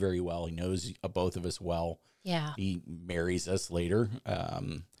back then very well. He knows both of us well. Yeah. He marries us later.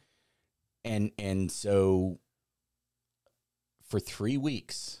 And so for 3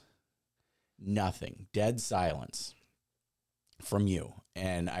 weeks, nothing, dead silence from you.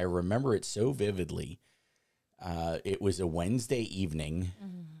 And I remember it so vividly. It was a Wednesday evening.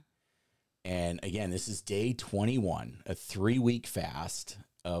 And again, this is day 21, a 3-week fast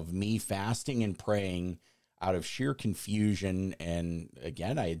of me fasting and praying out of sheer confusion. And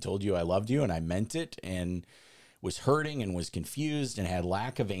again, I had told you I loved you and I meant it, and was hurting and was confused and had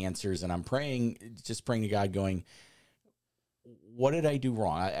lack of answers. And I'm just praying to God going, what did I do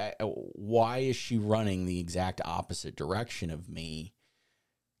wrong? Why is she running the exact opposite direction of me?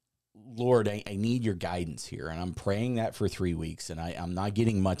 Lord, I need your guidance here. And I'm praying that for 3 weeks, and I'm not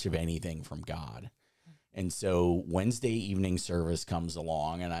getting much of anything from God. And so Wednesday evening service comes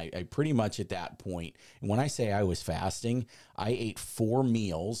along, and I pretty much at that point, and when I say I was fasting, I ate 4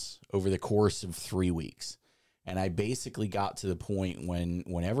 meals over the course of 3 weeks. And I basically got to the point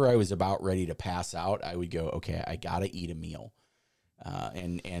whenever I was about ready to pass out, I would go, okay, I got to eat a meal.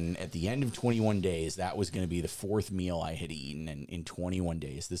 And at the end of 21 days, that was going to be the fourth meal I had eaten in 21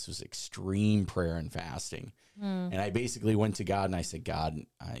 days. This was extreme prayer and fasting. And I basically went to God and I said, God,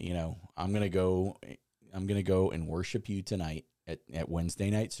 I'm going to go and worship you tonight at Wednesday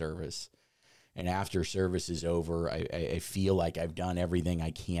night service. And after service is over, I feel like I've done everything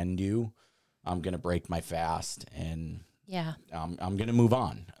I can do. I'm going to break my fast and I'm going to move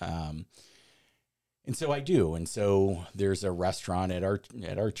on. And so I do. And so there's a restaurant at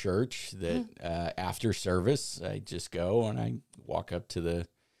our church that after service, I just go and I walk up to the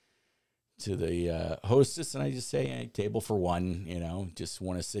hostess and I just say, hey, table for one, just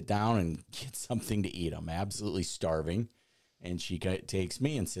want to sit down and get something to eat. I'm absolutely starving. And she takes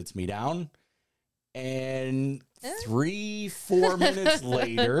me and sits me down. And 3-4 minutes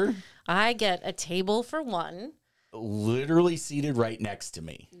later, I get a table for one. Literally seated right next to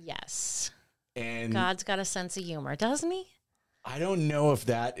me. Yes. And God's got a sense of humor, doesn't he? I don't know if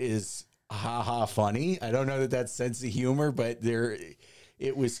that is funny. I don't know that that's sense of humor, but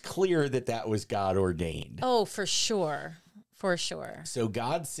it was clear that was God ordained. Oh, for sure. For sure. So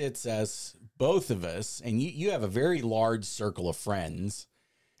God sits us, both of us, and you have a very large circle of friends.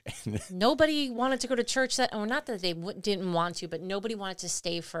 Nobody wanted to go to church not that they didn't want to, but nobody wanted to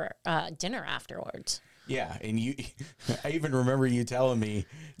stay for dinner afterwards. Yeah, and I even remember you telling me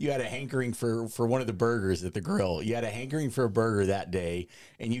you had a hankering for one of the burgers at the grill. You had a hankering for a burger that day,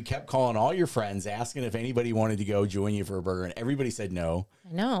 and you kept calling all your friends, asking if anybody wanted to go join you for a burger, and everybody said no.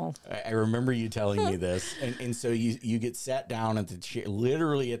 I know. I remember you telling me this, and so you get sat down at the chair,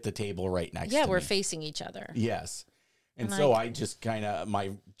 literally at the table right next to me. Yeah, we're facing each other. Yes. And so I just kind of,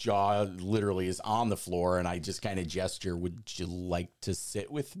 my jaw literally is on the floor, and I just kind of gesture, would you like to sit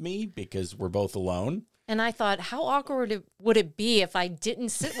with me? Because we're both alone. And I thought, how awkward would it be if I didn't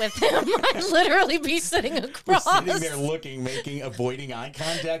sit with him? I'd literally be sitting across. We're sitting there looking, avoiding eye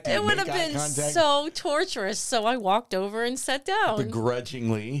contact. It would have been so torturous. So I walked over and sat down.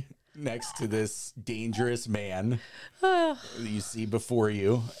 Begrudgingly next to this dangerous man you see before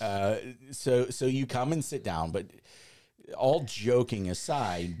you. So you come and sit down, but all joking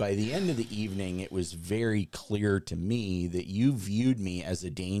aside, by the end of the evening, it was very clear to me that you viewed me as a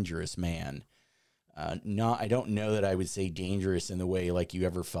dangerous man. I don't know that I would say dangerous in the way like you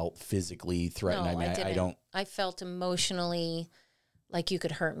ever felt physically threatened. No, I mean, I didn't. I don't. I felt emotionally like you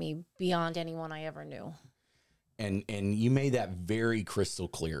could hurt me beyond anyone I ever knew. And you made that very crystal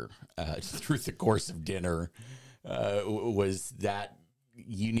clear through the course of dinner. Was that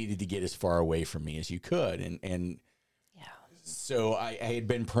you needed to get as far away from me as you could, and. So I had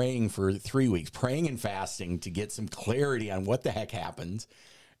been praying for 3 weeks, praying and fasting to get some clarity on what the heck happened.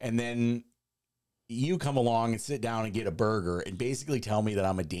 And then you come along and sit down and get a burger and basically tell me that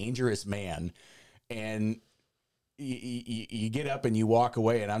I'm a dangerous man. And you get up and you walk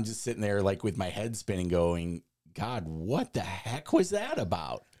away, and I'm just sitting there like with my head spinning going, God, what the heck was that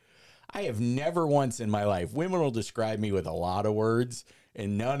about? I have never once in my life, women will describe me with a lot of words,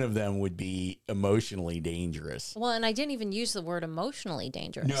 and none of them would be emotionally dangerous. Well, and I didn't even use the word emotionally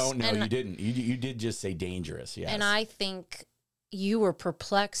dangerous. No, you didn't. You did just say dangerous, yes. And I think you were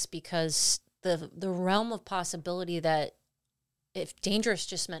perplexed because the realm of possibility that if dangerous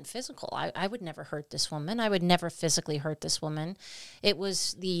just meant physical, I would never hurt this woman. I would never physically hurt this woman. It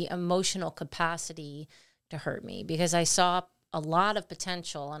was the emotional capacity to hurt me because I saw a lot of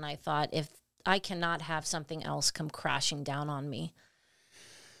potential, and I thought, if I cannot have something else come crashing down on me.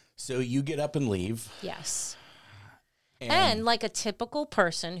 So you get up and leave. Yes. And like a typical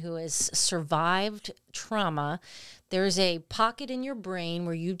person who has survived trauma, there's a pocket in your brain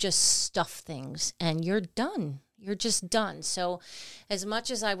where you just stuff things and you're done. You're just done. So as much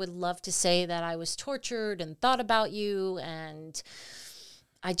as I would love to say that I was tortured and thought about you, and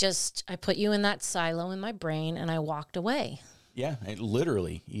I put you in that silo in my brain and I walked away. Yeah,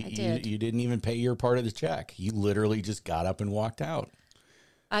 literally. You didn't even pay your part of the check. You literally just got up and walked out.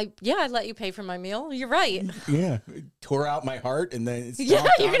 I let you pay for my meal. You're right. Yeah, tore out my heart and then you're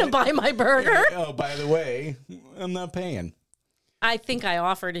going to buy my burger? Oh, by the way, I'm not paying. I think I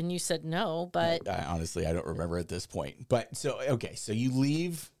offered and you said no, but... Honestly, I don't remember at this point. But so you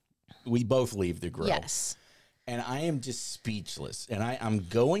leave. We both leave the grill. Yes. And I am just speechless. And I'm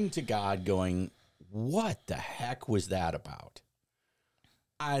going to God going, what the heck was that about?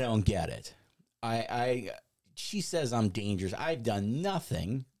 I don't get it. She says I'm dangerous. I've done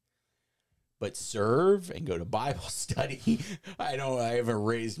nothing but serve and go to Bible study. I haven't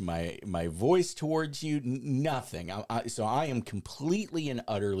raised my voice towards you. Nothing. So I am completely and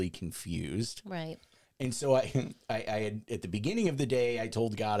utterly confused. Right. And so I had, at the beginning of the day, I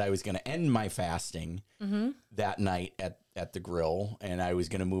told God I was going to end my fasting that night at the grill, and I was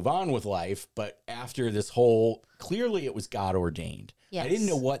going to move on with life. But after this whole, clearly it was God ordained. Yes. I didn't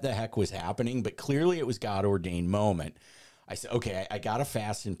know what the heck was happening, but clearly it was God ordained moment. I said, okay, I got to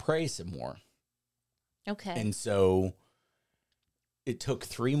fast and pray some more. Okay. And so it took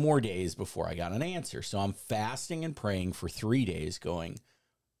 3 more days before I got an answer. So I'm fasting and praying for 3 days going,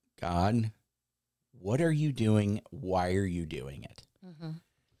 God, what are you doing? Why are you doing it? Mm-hmm.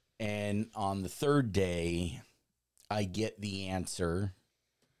 And on the 3rd day, I get the answer.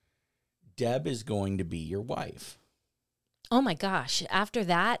 Deb is going to be your wife. Oh my gosh. After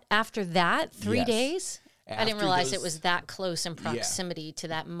that 3 Yes. days? I didn't After realize those- it was that close in proximity to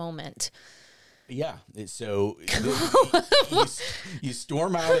that moment. Yeah. So you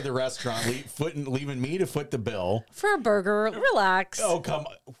storm out of the restaurant, leaving me to foot the bill. For a burger, relax. Oh, come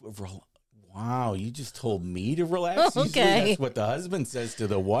on. Wow, you just told me to relax? Okay. Usually that's what the husband says to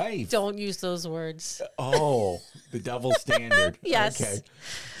the wife. Don't use those words. Oh, the double standard. Yes. Okay.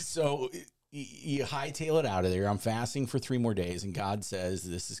 So you hightail it out of there. I'm fasting for 3 more days, and God says,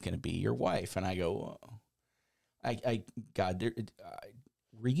 this is going to be your wife. And I go, God,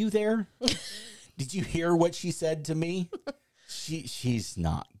 were you there? Did you hear what she said to me? She's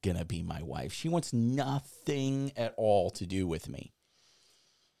not going to be my wife. She wants nothing at all to do with me.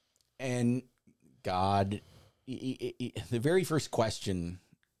 And God, the very first question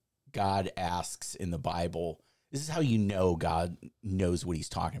God asks in the Bible, this is how you know God knows what he's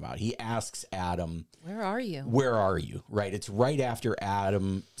talking about. He asks Adam, Where are you? where are you? Right. It's right after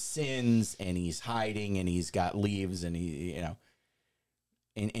Adam sins and he's hiding and he's got leaves and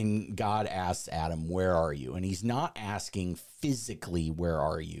and God asks Adam, where are you? And he's not asking physically, where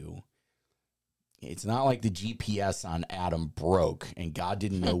are you? It's not like the GPS on Adam broke and God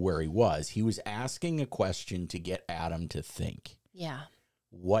didn't know where he was. He was asking a question to get Adam to think. Yeah.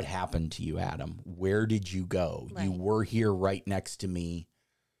 What happened to you, Adam? Where did you go? Right. You were here right next to me,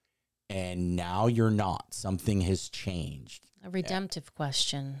 and now you're not. Something has changed. A redemptive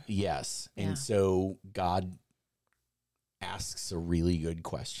question. Yes. Yeah. And so God asks a really good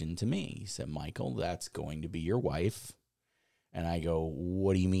question to me. He said, Michael, that's going to be your wife. And I go,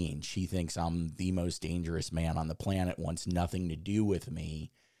 what do you mean? She thinks I'm the most dangerous man on the planet, wants nothing to do with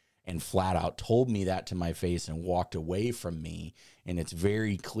me, and flat out told me that to my face and walked away from me. And it's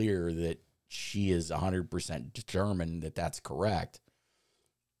very clear that she is 100% determined that that's correct.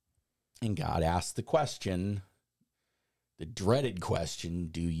 And God asked the question, the dreaded question,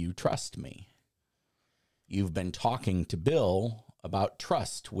 do you trust me? You've been talking to Bill about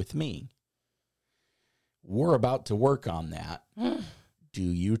trust with me. We're about to work on that. Do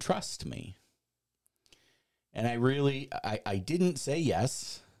you trust me? And I didn't say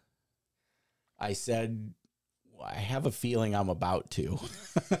yes. I said, I have a feeling I'm about to.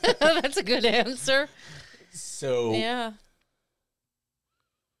 That's a good answer. So Yeah.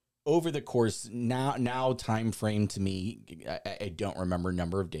 over the course, now time frame to me, I don't remember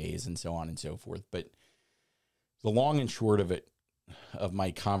number of days and so on and so forth. But the long and short of it, of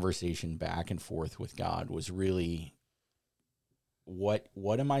my conversation back and forth with God was really, what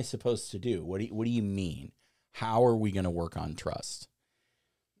am I supposed to do? What do you mean? How are we going to work on trust?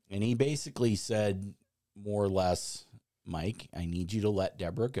 And he basically said, more or less, Mike, I need you to let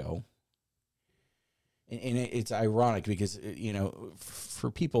Deborah go. And it's ironic because,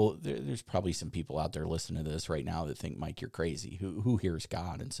 for people, there's probably some people out there listening to this right now that think, Mike, you're crazy. Who hears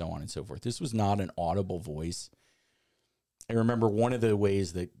God and so on and so forth. This was not an audible voice. I remember one of the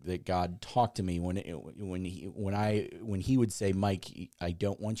ways that God talked to me when he would say, Mike, I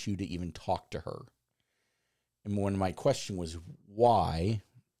don't want you to even talk to her. And when my question was why,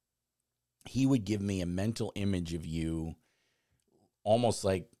 he would give me a mental image of you, almost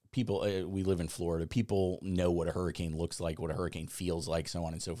like people, we live in Florida, people know what a hurricane looks like, what a hurricane feels like, so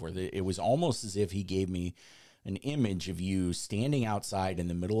on and so forth. It was almost as if he gave me an image of you standing outside in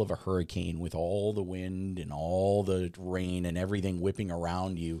the middle of a hurricane with all the wind and all the rain and everything whipping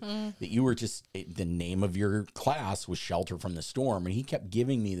around you, that you were just, the name of your class was Shelter from the Storm. And he kept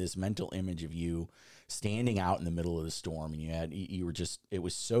giving me this mental image of you standing out in the middle of the storm. And it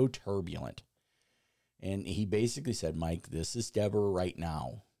was so turbulent. And he basically said, Mike, this is Deborah right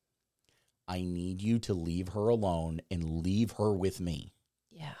now. I need you to leave her alone and leave her with me.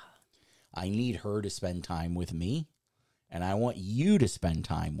 Yeah. I need her to spend time with me, and I want you to spend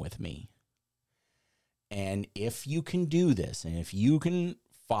time with me. And if you can do this, and if you can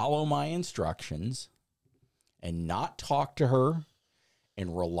follow my instructions and not talk to her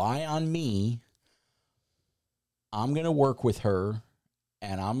and rely on me, I'm going to work with her,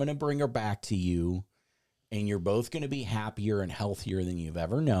 and I'm going to bring her back to you, and you're both going to be happier and healthier than you've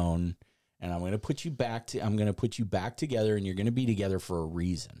ever known. And I'm going to put you back together, and you're going to be together for a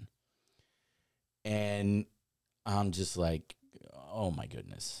reason. And I'm just like, oh my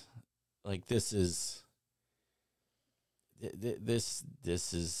goodness. Like, this is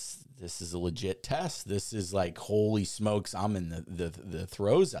a legit test. This is like, holy smokes, I'm in the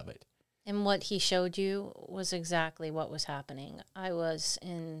throes of it. And what he showed you was exactly what was happening. I was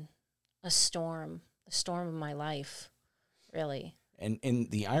in the storm of my life, really. And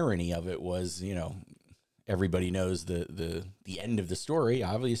the irony of it was, everybody knows the end of the story.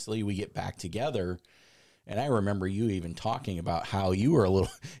 Obviously, we get back together, and I remember you even talking about how you were a little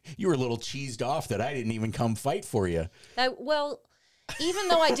cheesed off that I didn't even come fight for you. Even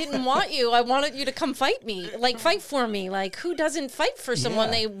though I didn't want you, I wanted you to come fight me, like fight for me. Like, who doesn't fight for someone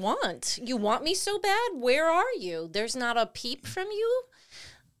they want? You want me so bad? Where are you? There's not a peep from you.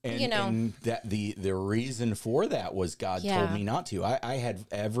 And that the reason for that was God told me not to. I had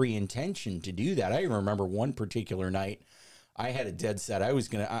every intention to do that. I remember one particular night, I had a dead set.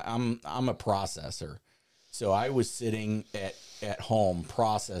 I'm a processor. So I was sitting at home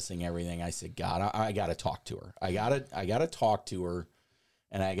processing everything. I said, God, I got to talk to her. I got to talk to her,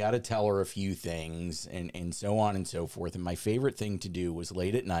 and I got to tell her a few things, and so on and so forth. And my favorite thing to do was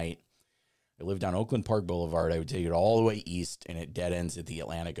late at night. I lived on Oakland Park Boulevard. I would take it all the way east, and it dead ends at the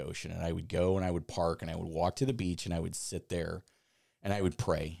Atlantic Ocean. And I would go and I would park and I would walk to the beach and I would sit there and I would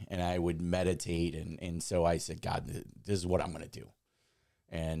pray and I would meditate. And so I said, God, this is what I'm going to do.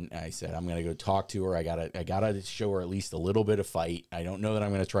 And I said, I'm going to go talk to her. I gotta show her at least a little bit of fight. I don't know that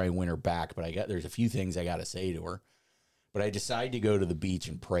I'm going to try and win her back, but there's a few things I got to say to her. But I decided to go to the beach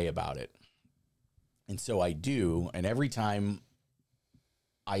and pray about it. And so I do. And every time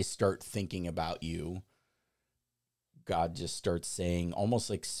I start thinking about you, God just starts saying, almost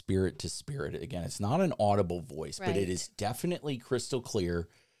like spirit to spirit. Again, it's not an audible voice, but it is definitely crystal clear.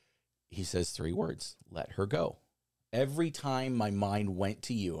 He says 3 words: let her go. Every time my mind went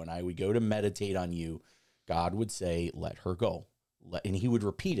to you and I would go to meditate on you, God would say, let her go. And he would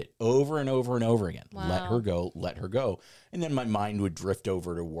repeat it over and over and over again. Wow. Let her go, let her go. And then my mind would drift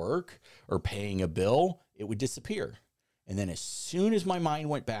over to work or paying a bill. It would disappear. And then as soon as my mind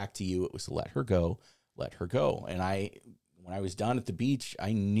went back to you, it was let her go, let her go. And when I was done at the beach,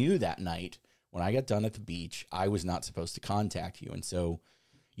 I knew that night when I got done at the beach, I was not supposed to contact you. And so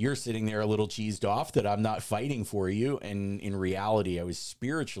you're sitting there a little cheesed off that I'm not fighting for you. And in reality, I was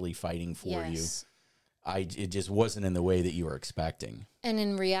spiritually fighting for you. It just wasn't in the way that you were expecting. And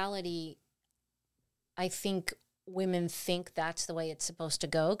in reality, I think women think that's the way it's supposed to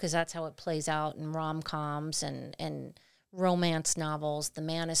go, because that's how it plays out in rom-coms and romance novels. The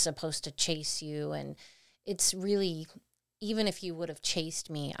man is supposed to chase you, and it's really, even if you would have chased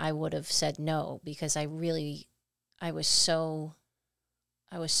me, I would have said no, because I was so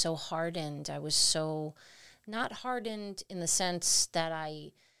hardened. I was so not hardened in the sense that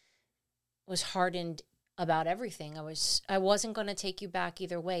I was hardened about everything. I wasn't going to take you back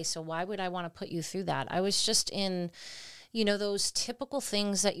either way. So why would I want to put you through that? I was just in, those typical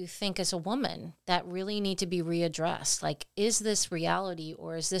things that you think as a woman that really need to be readdressed. Like, is this reality,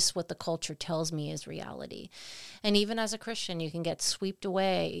 or is this what the culture tells me is reality? And even as a Christian, you can get swept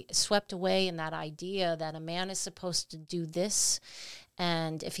away in that idea that a man is supposed to do this,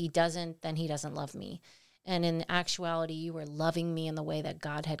 and if he doesn't, then he doesn't love me. And in actuality, you were loving me in the way that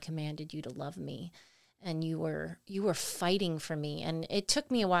God had commanded you to love me. And you were fighting for me. And it took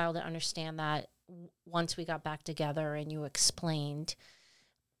me a while to understand that. Once we got back together and you explained,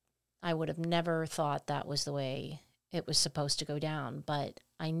 I would have never thought that was the way it was supposed to go down. But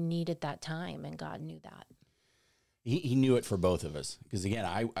I needed that time, and God knew that. He knew it for both of us. Because again,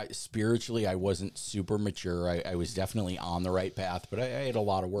 I spiritually, I wasn't super mature. I was definitely on the right path, but I had a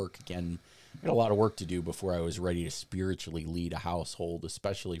lot of work. Again, I had a lot of work to do before I was ready to spiritually lead a household,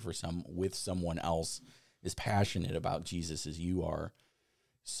 especially with someone else as passionate about Jesus as you are.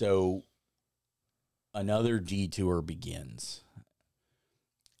 So another detour begins.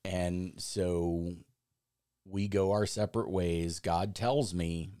 And so we go our separate ways. God tells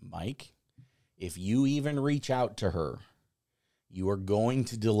me, Mike, if you even reach out to her, you are going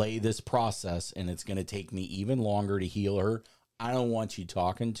to delay this process, and it's going to take me even longer to heal her. I don't want you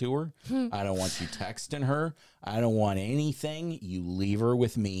talking to her. I don't want you texting her. I don't want anything. You leave her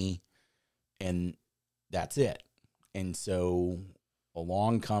with me, and that's it. And so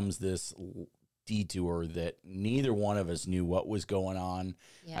along comes this detour that neither one of us knew what was going on.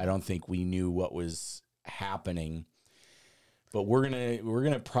 Yeah. I don't think we knew what was happening. But we're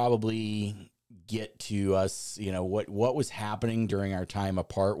gonna probably get to us, what was happening during our time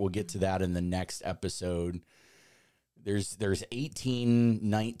apart. We'll get to that in the next episode. There's 18,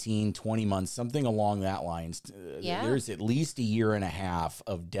 19, 20 months, something along that lines. There's at least a year and a half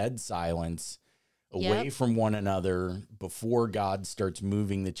of dead silence away from one another before God starts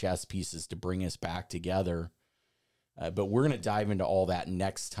moving the chess pieces to bring us back together. But we're going to dive into all that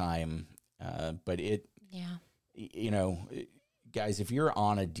next time. Guys, if you're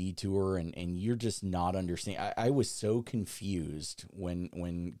on a detour and you're just not understanding, I was so confused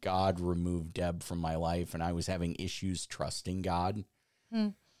when God removed Deb from my life and I was having issues trusting God.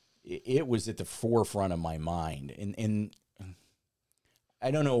 It was at the forefront of my mind. And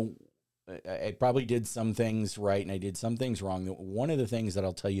I don't know, I probably did some things right and I did some things wrong. One of the things that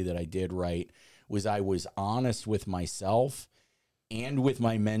I'll tell you that I did right was I was honest with myself and with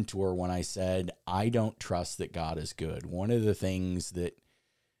my mentor when I said, I don't trust that God is good. One of the things that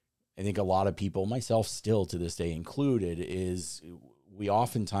I think a lot of people, myself still to this day included, is we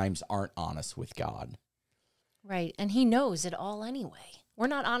oftentimes aren't honest with God. Right. And he knows it all anyway. We're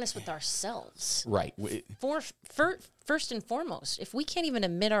not honest with ourselves. Right. First and foremost, if we can't even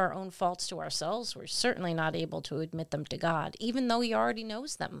admit our own faults to ourselves, we're certainly not able to admit them to God, even though he already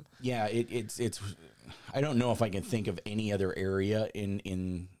knows them. Yeah, it's I don't know if I can think of any other area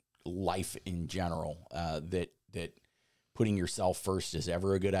in life in general that putting yourself first is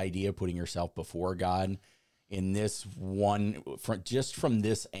ever a good idea, putting yourself before God. In this one, from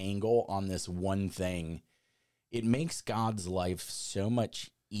this angle on this one thing, it makes God's life so much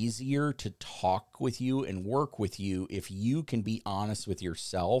easier to talk with you and work with you if you can be honest with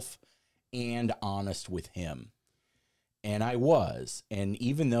yourself and honest with him. And I was. And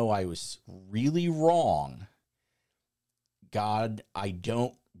even though I was really wrong, God, I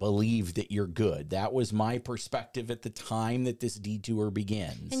don't believe that you're good. That was my perspective at the time that this detour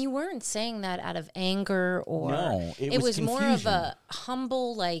begins. And you weren't saying that out of anger or... No, it was confusion. More of a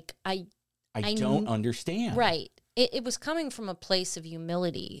humble, like, I don't understand. Right. It was coming from a place of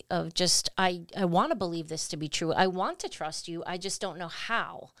humility, of just, I want to believe this to be true. I want to trust you. I just don't know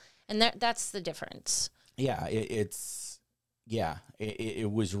how. And that's the difference. Yeah,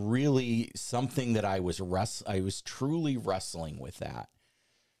 it was really something that I was truly wrestling with that.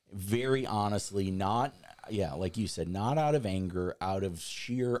 Very honestly, like you said, not out of anger, out of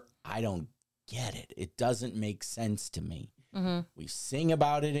sheer, I don't get it. It doesn't make sense to me. Mm-hmm. We sing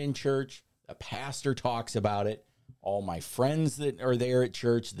about it in church. The pastor talks about it. All my friends that are there at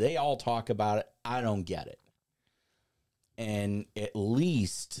church, they all talk about it. I don't get it. And at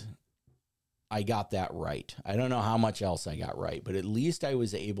least I got that right. I don't know how much else I got right, but at least I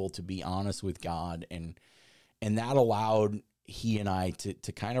was able to be honest with God, and that allowed he and I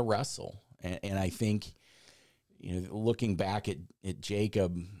to kind of wrestle. And I think, looking back at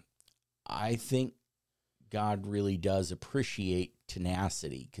Jacob, I think God really does appreciate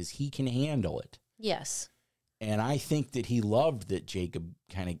tenacity because he can handle it. Yes. And I think that he loved that Jacob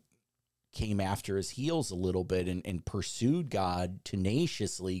kind of came after his heels a little bit and pursued God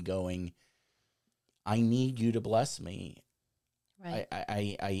tenaciously, going, I need you to bless me. Right.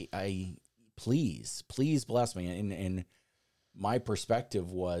 I please bless me. And my perspective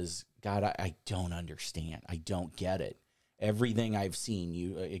was, God, I don't understand. I don't get it. Everything I've seen,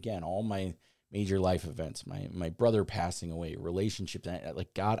 you, again, all my major life events, my brother passing away, relationships,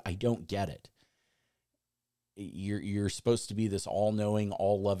 like, God, I don't get it. You're supposed to be this all-knowing,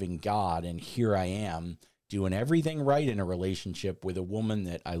 all-loving God, and here I am doing everything right in a relationship with a woman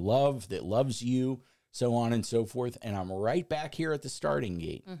that I love, that loves you, so on and so forth, and I'm right back here at the starting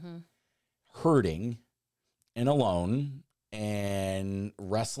gate, hurting and alone and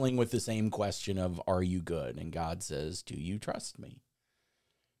wrestling with the same question of, are you good? And God says, do you trust me?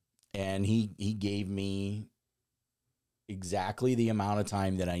 And he gave me exactly the amount of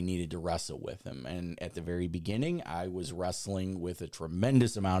time that I needed to wrestle with him. And at the very beginning, I was wrestling with a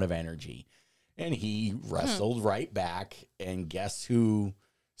tremendous amount of energy. And he wrestled right back. And guess who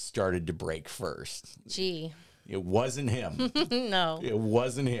started to break first? Gee. It wasn't him. No. It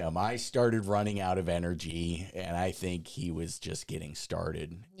wasn't him. I started running out of energy, and I think he was just getting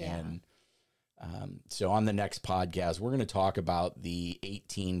started. Yeah. And so on the next podcast, we're going to talk about the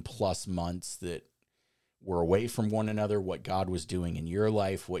 18 plus months that we're away from one another, what God was doing in your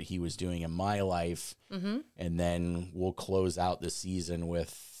life, what he was doing in my life. Mm-hmm. And then we'll close out the season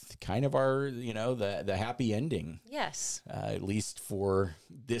with kind of our, the happy ending. Yes. At least for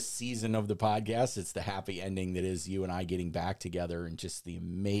this season of the podcast, it's the happy ending that is you and I getting back together, and just the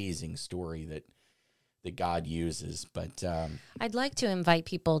amazing story that God uses. But I'd like to invite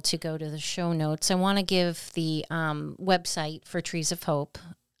people to go to the show notes. I want to give the website for Trees of Hope.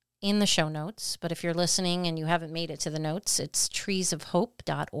 in the show notes. But if you're listening and you haven't made it to the notes, it's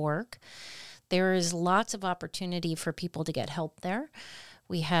treesofhope.org. There is lots of opportunity for people to get help there.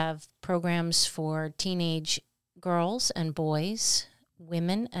 We have programs for teenage girls and boys,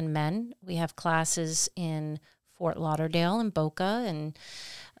 women and men. We have classes in Fort Lauderdale and Boca and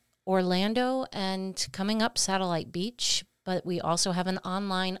Orlando and coming up Satellite Beach. But we also have an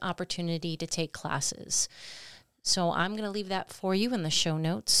online opportunity to take classes. So I'm going to leave that for you in the show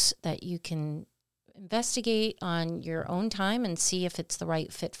notes that you can investigate on your own time and see if it's the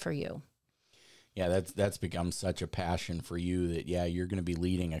right fit for you. Yeah, that's become such a passion for you that, you're going to be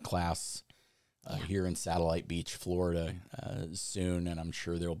leading a class here in Satellite Beach, Florida soon, and I'm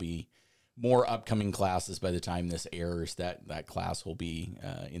sure there'll be more upcoming classes by the time this airs. That class will be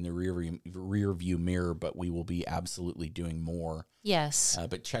in the rear view mirror, but we will be absolutely doing more. Yes.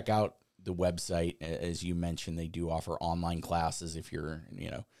 But check out the website. As you mentioned, they do offer online classes if you're,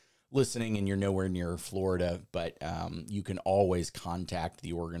 listening and you're nowhere near Florida, but you can always contact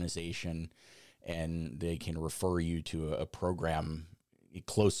the organization and they can refer you to a program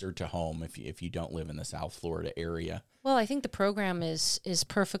closer to home if you don't live in the South Florida area. Well, I think the program is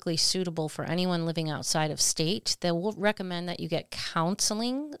perfectly suitable for anyone living outside of state. They will recommend that you get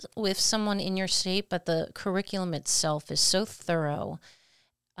counseling with someone in your state, but the curriculum itself is so thorough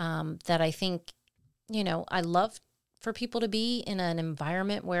that I think, I love for people to be in an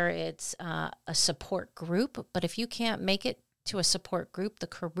environment where it's a support group. But if you can't make it to a support group, the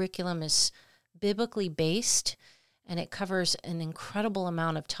curriculum is biblically based, and it covers an incredible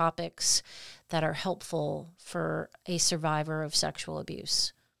amount of topics that are helpful for a survivor of sexual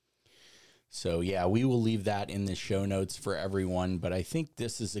abuse. So, we will leave that in the show notes for everyone, but I think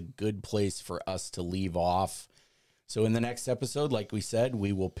this is a good place for us to leave off. So in the next episode, like we said,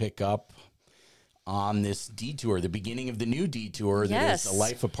 we will pick up on this detour, the beginning of the new detour that is a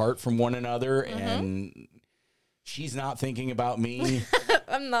life apart from one another, and she's not thinking about me.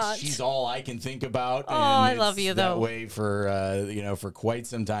 I'm not. She's all I can think about. Oh, I love you, though. That way for quite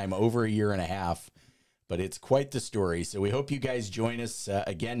some time, over a year and a half. But it's quite the story. So we hope you guys join us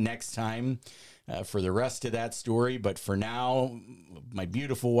again next time for the rest of that story. But for now, my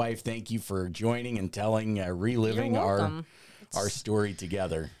beautiful wife, thank you for joining and telling, reliving our story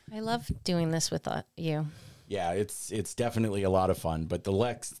together. I love doing this with you. Yeah, it's definitely a lot of fun. But the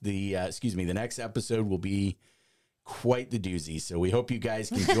next episode will be quite the doozy. So we hope you guys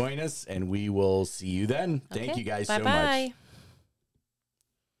can join us, and we will see you then. Okay. Thank you guys Bye-bye. so much.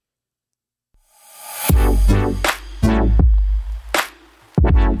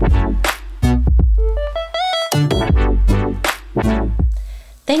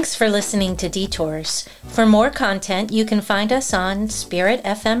 Thanks for listening to Detours. For more content, you can find us on Spirit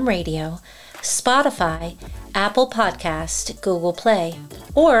FM Radio, Spotify, Apple Podcast, Google Play,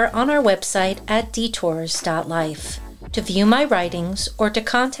 or on our website at detours.life. To view my writings or to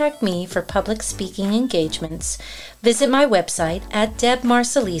contact me for public speaking engagements, visit my website at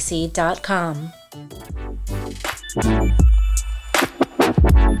debmarsalisi.com.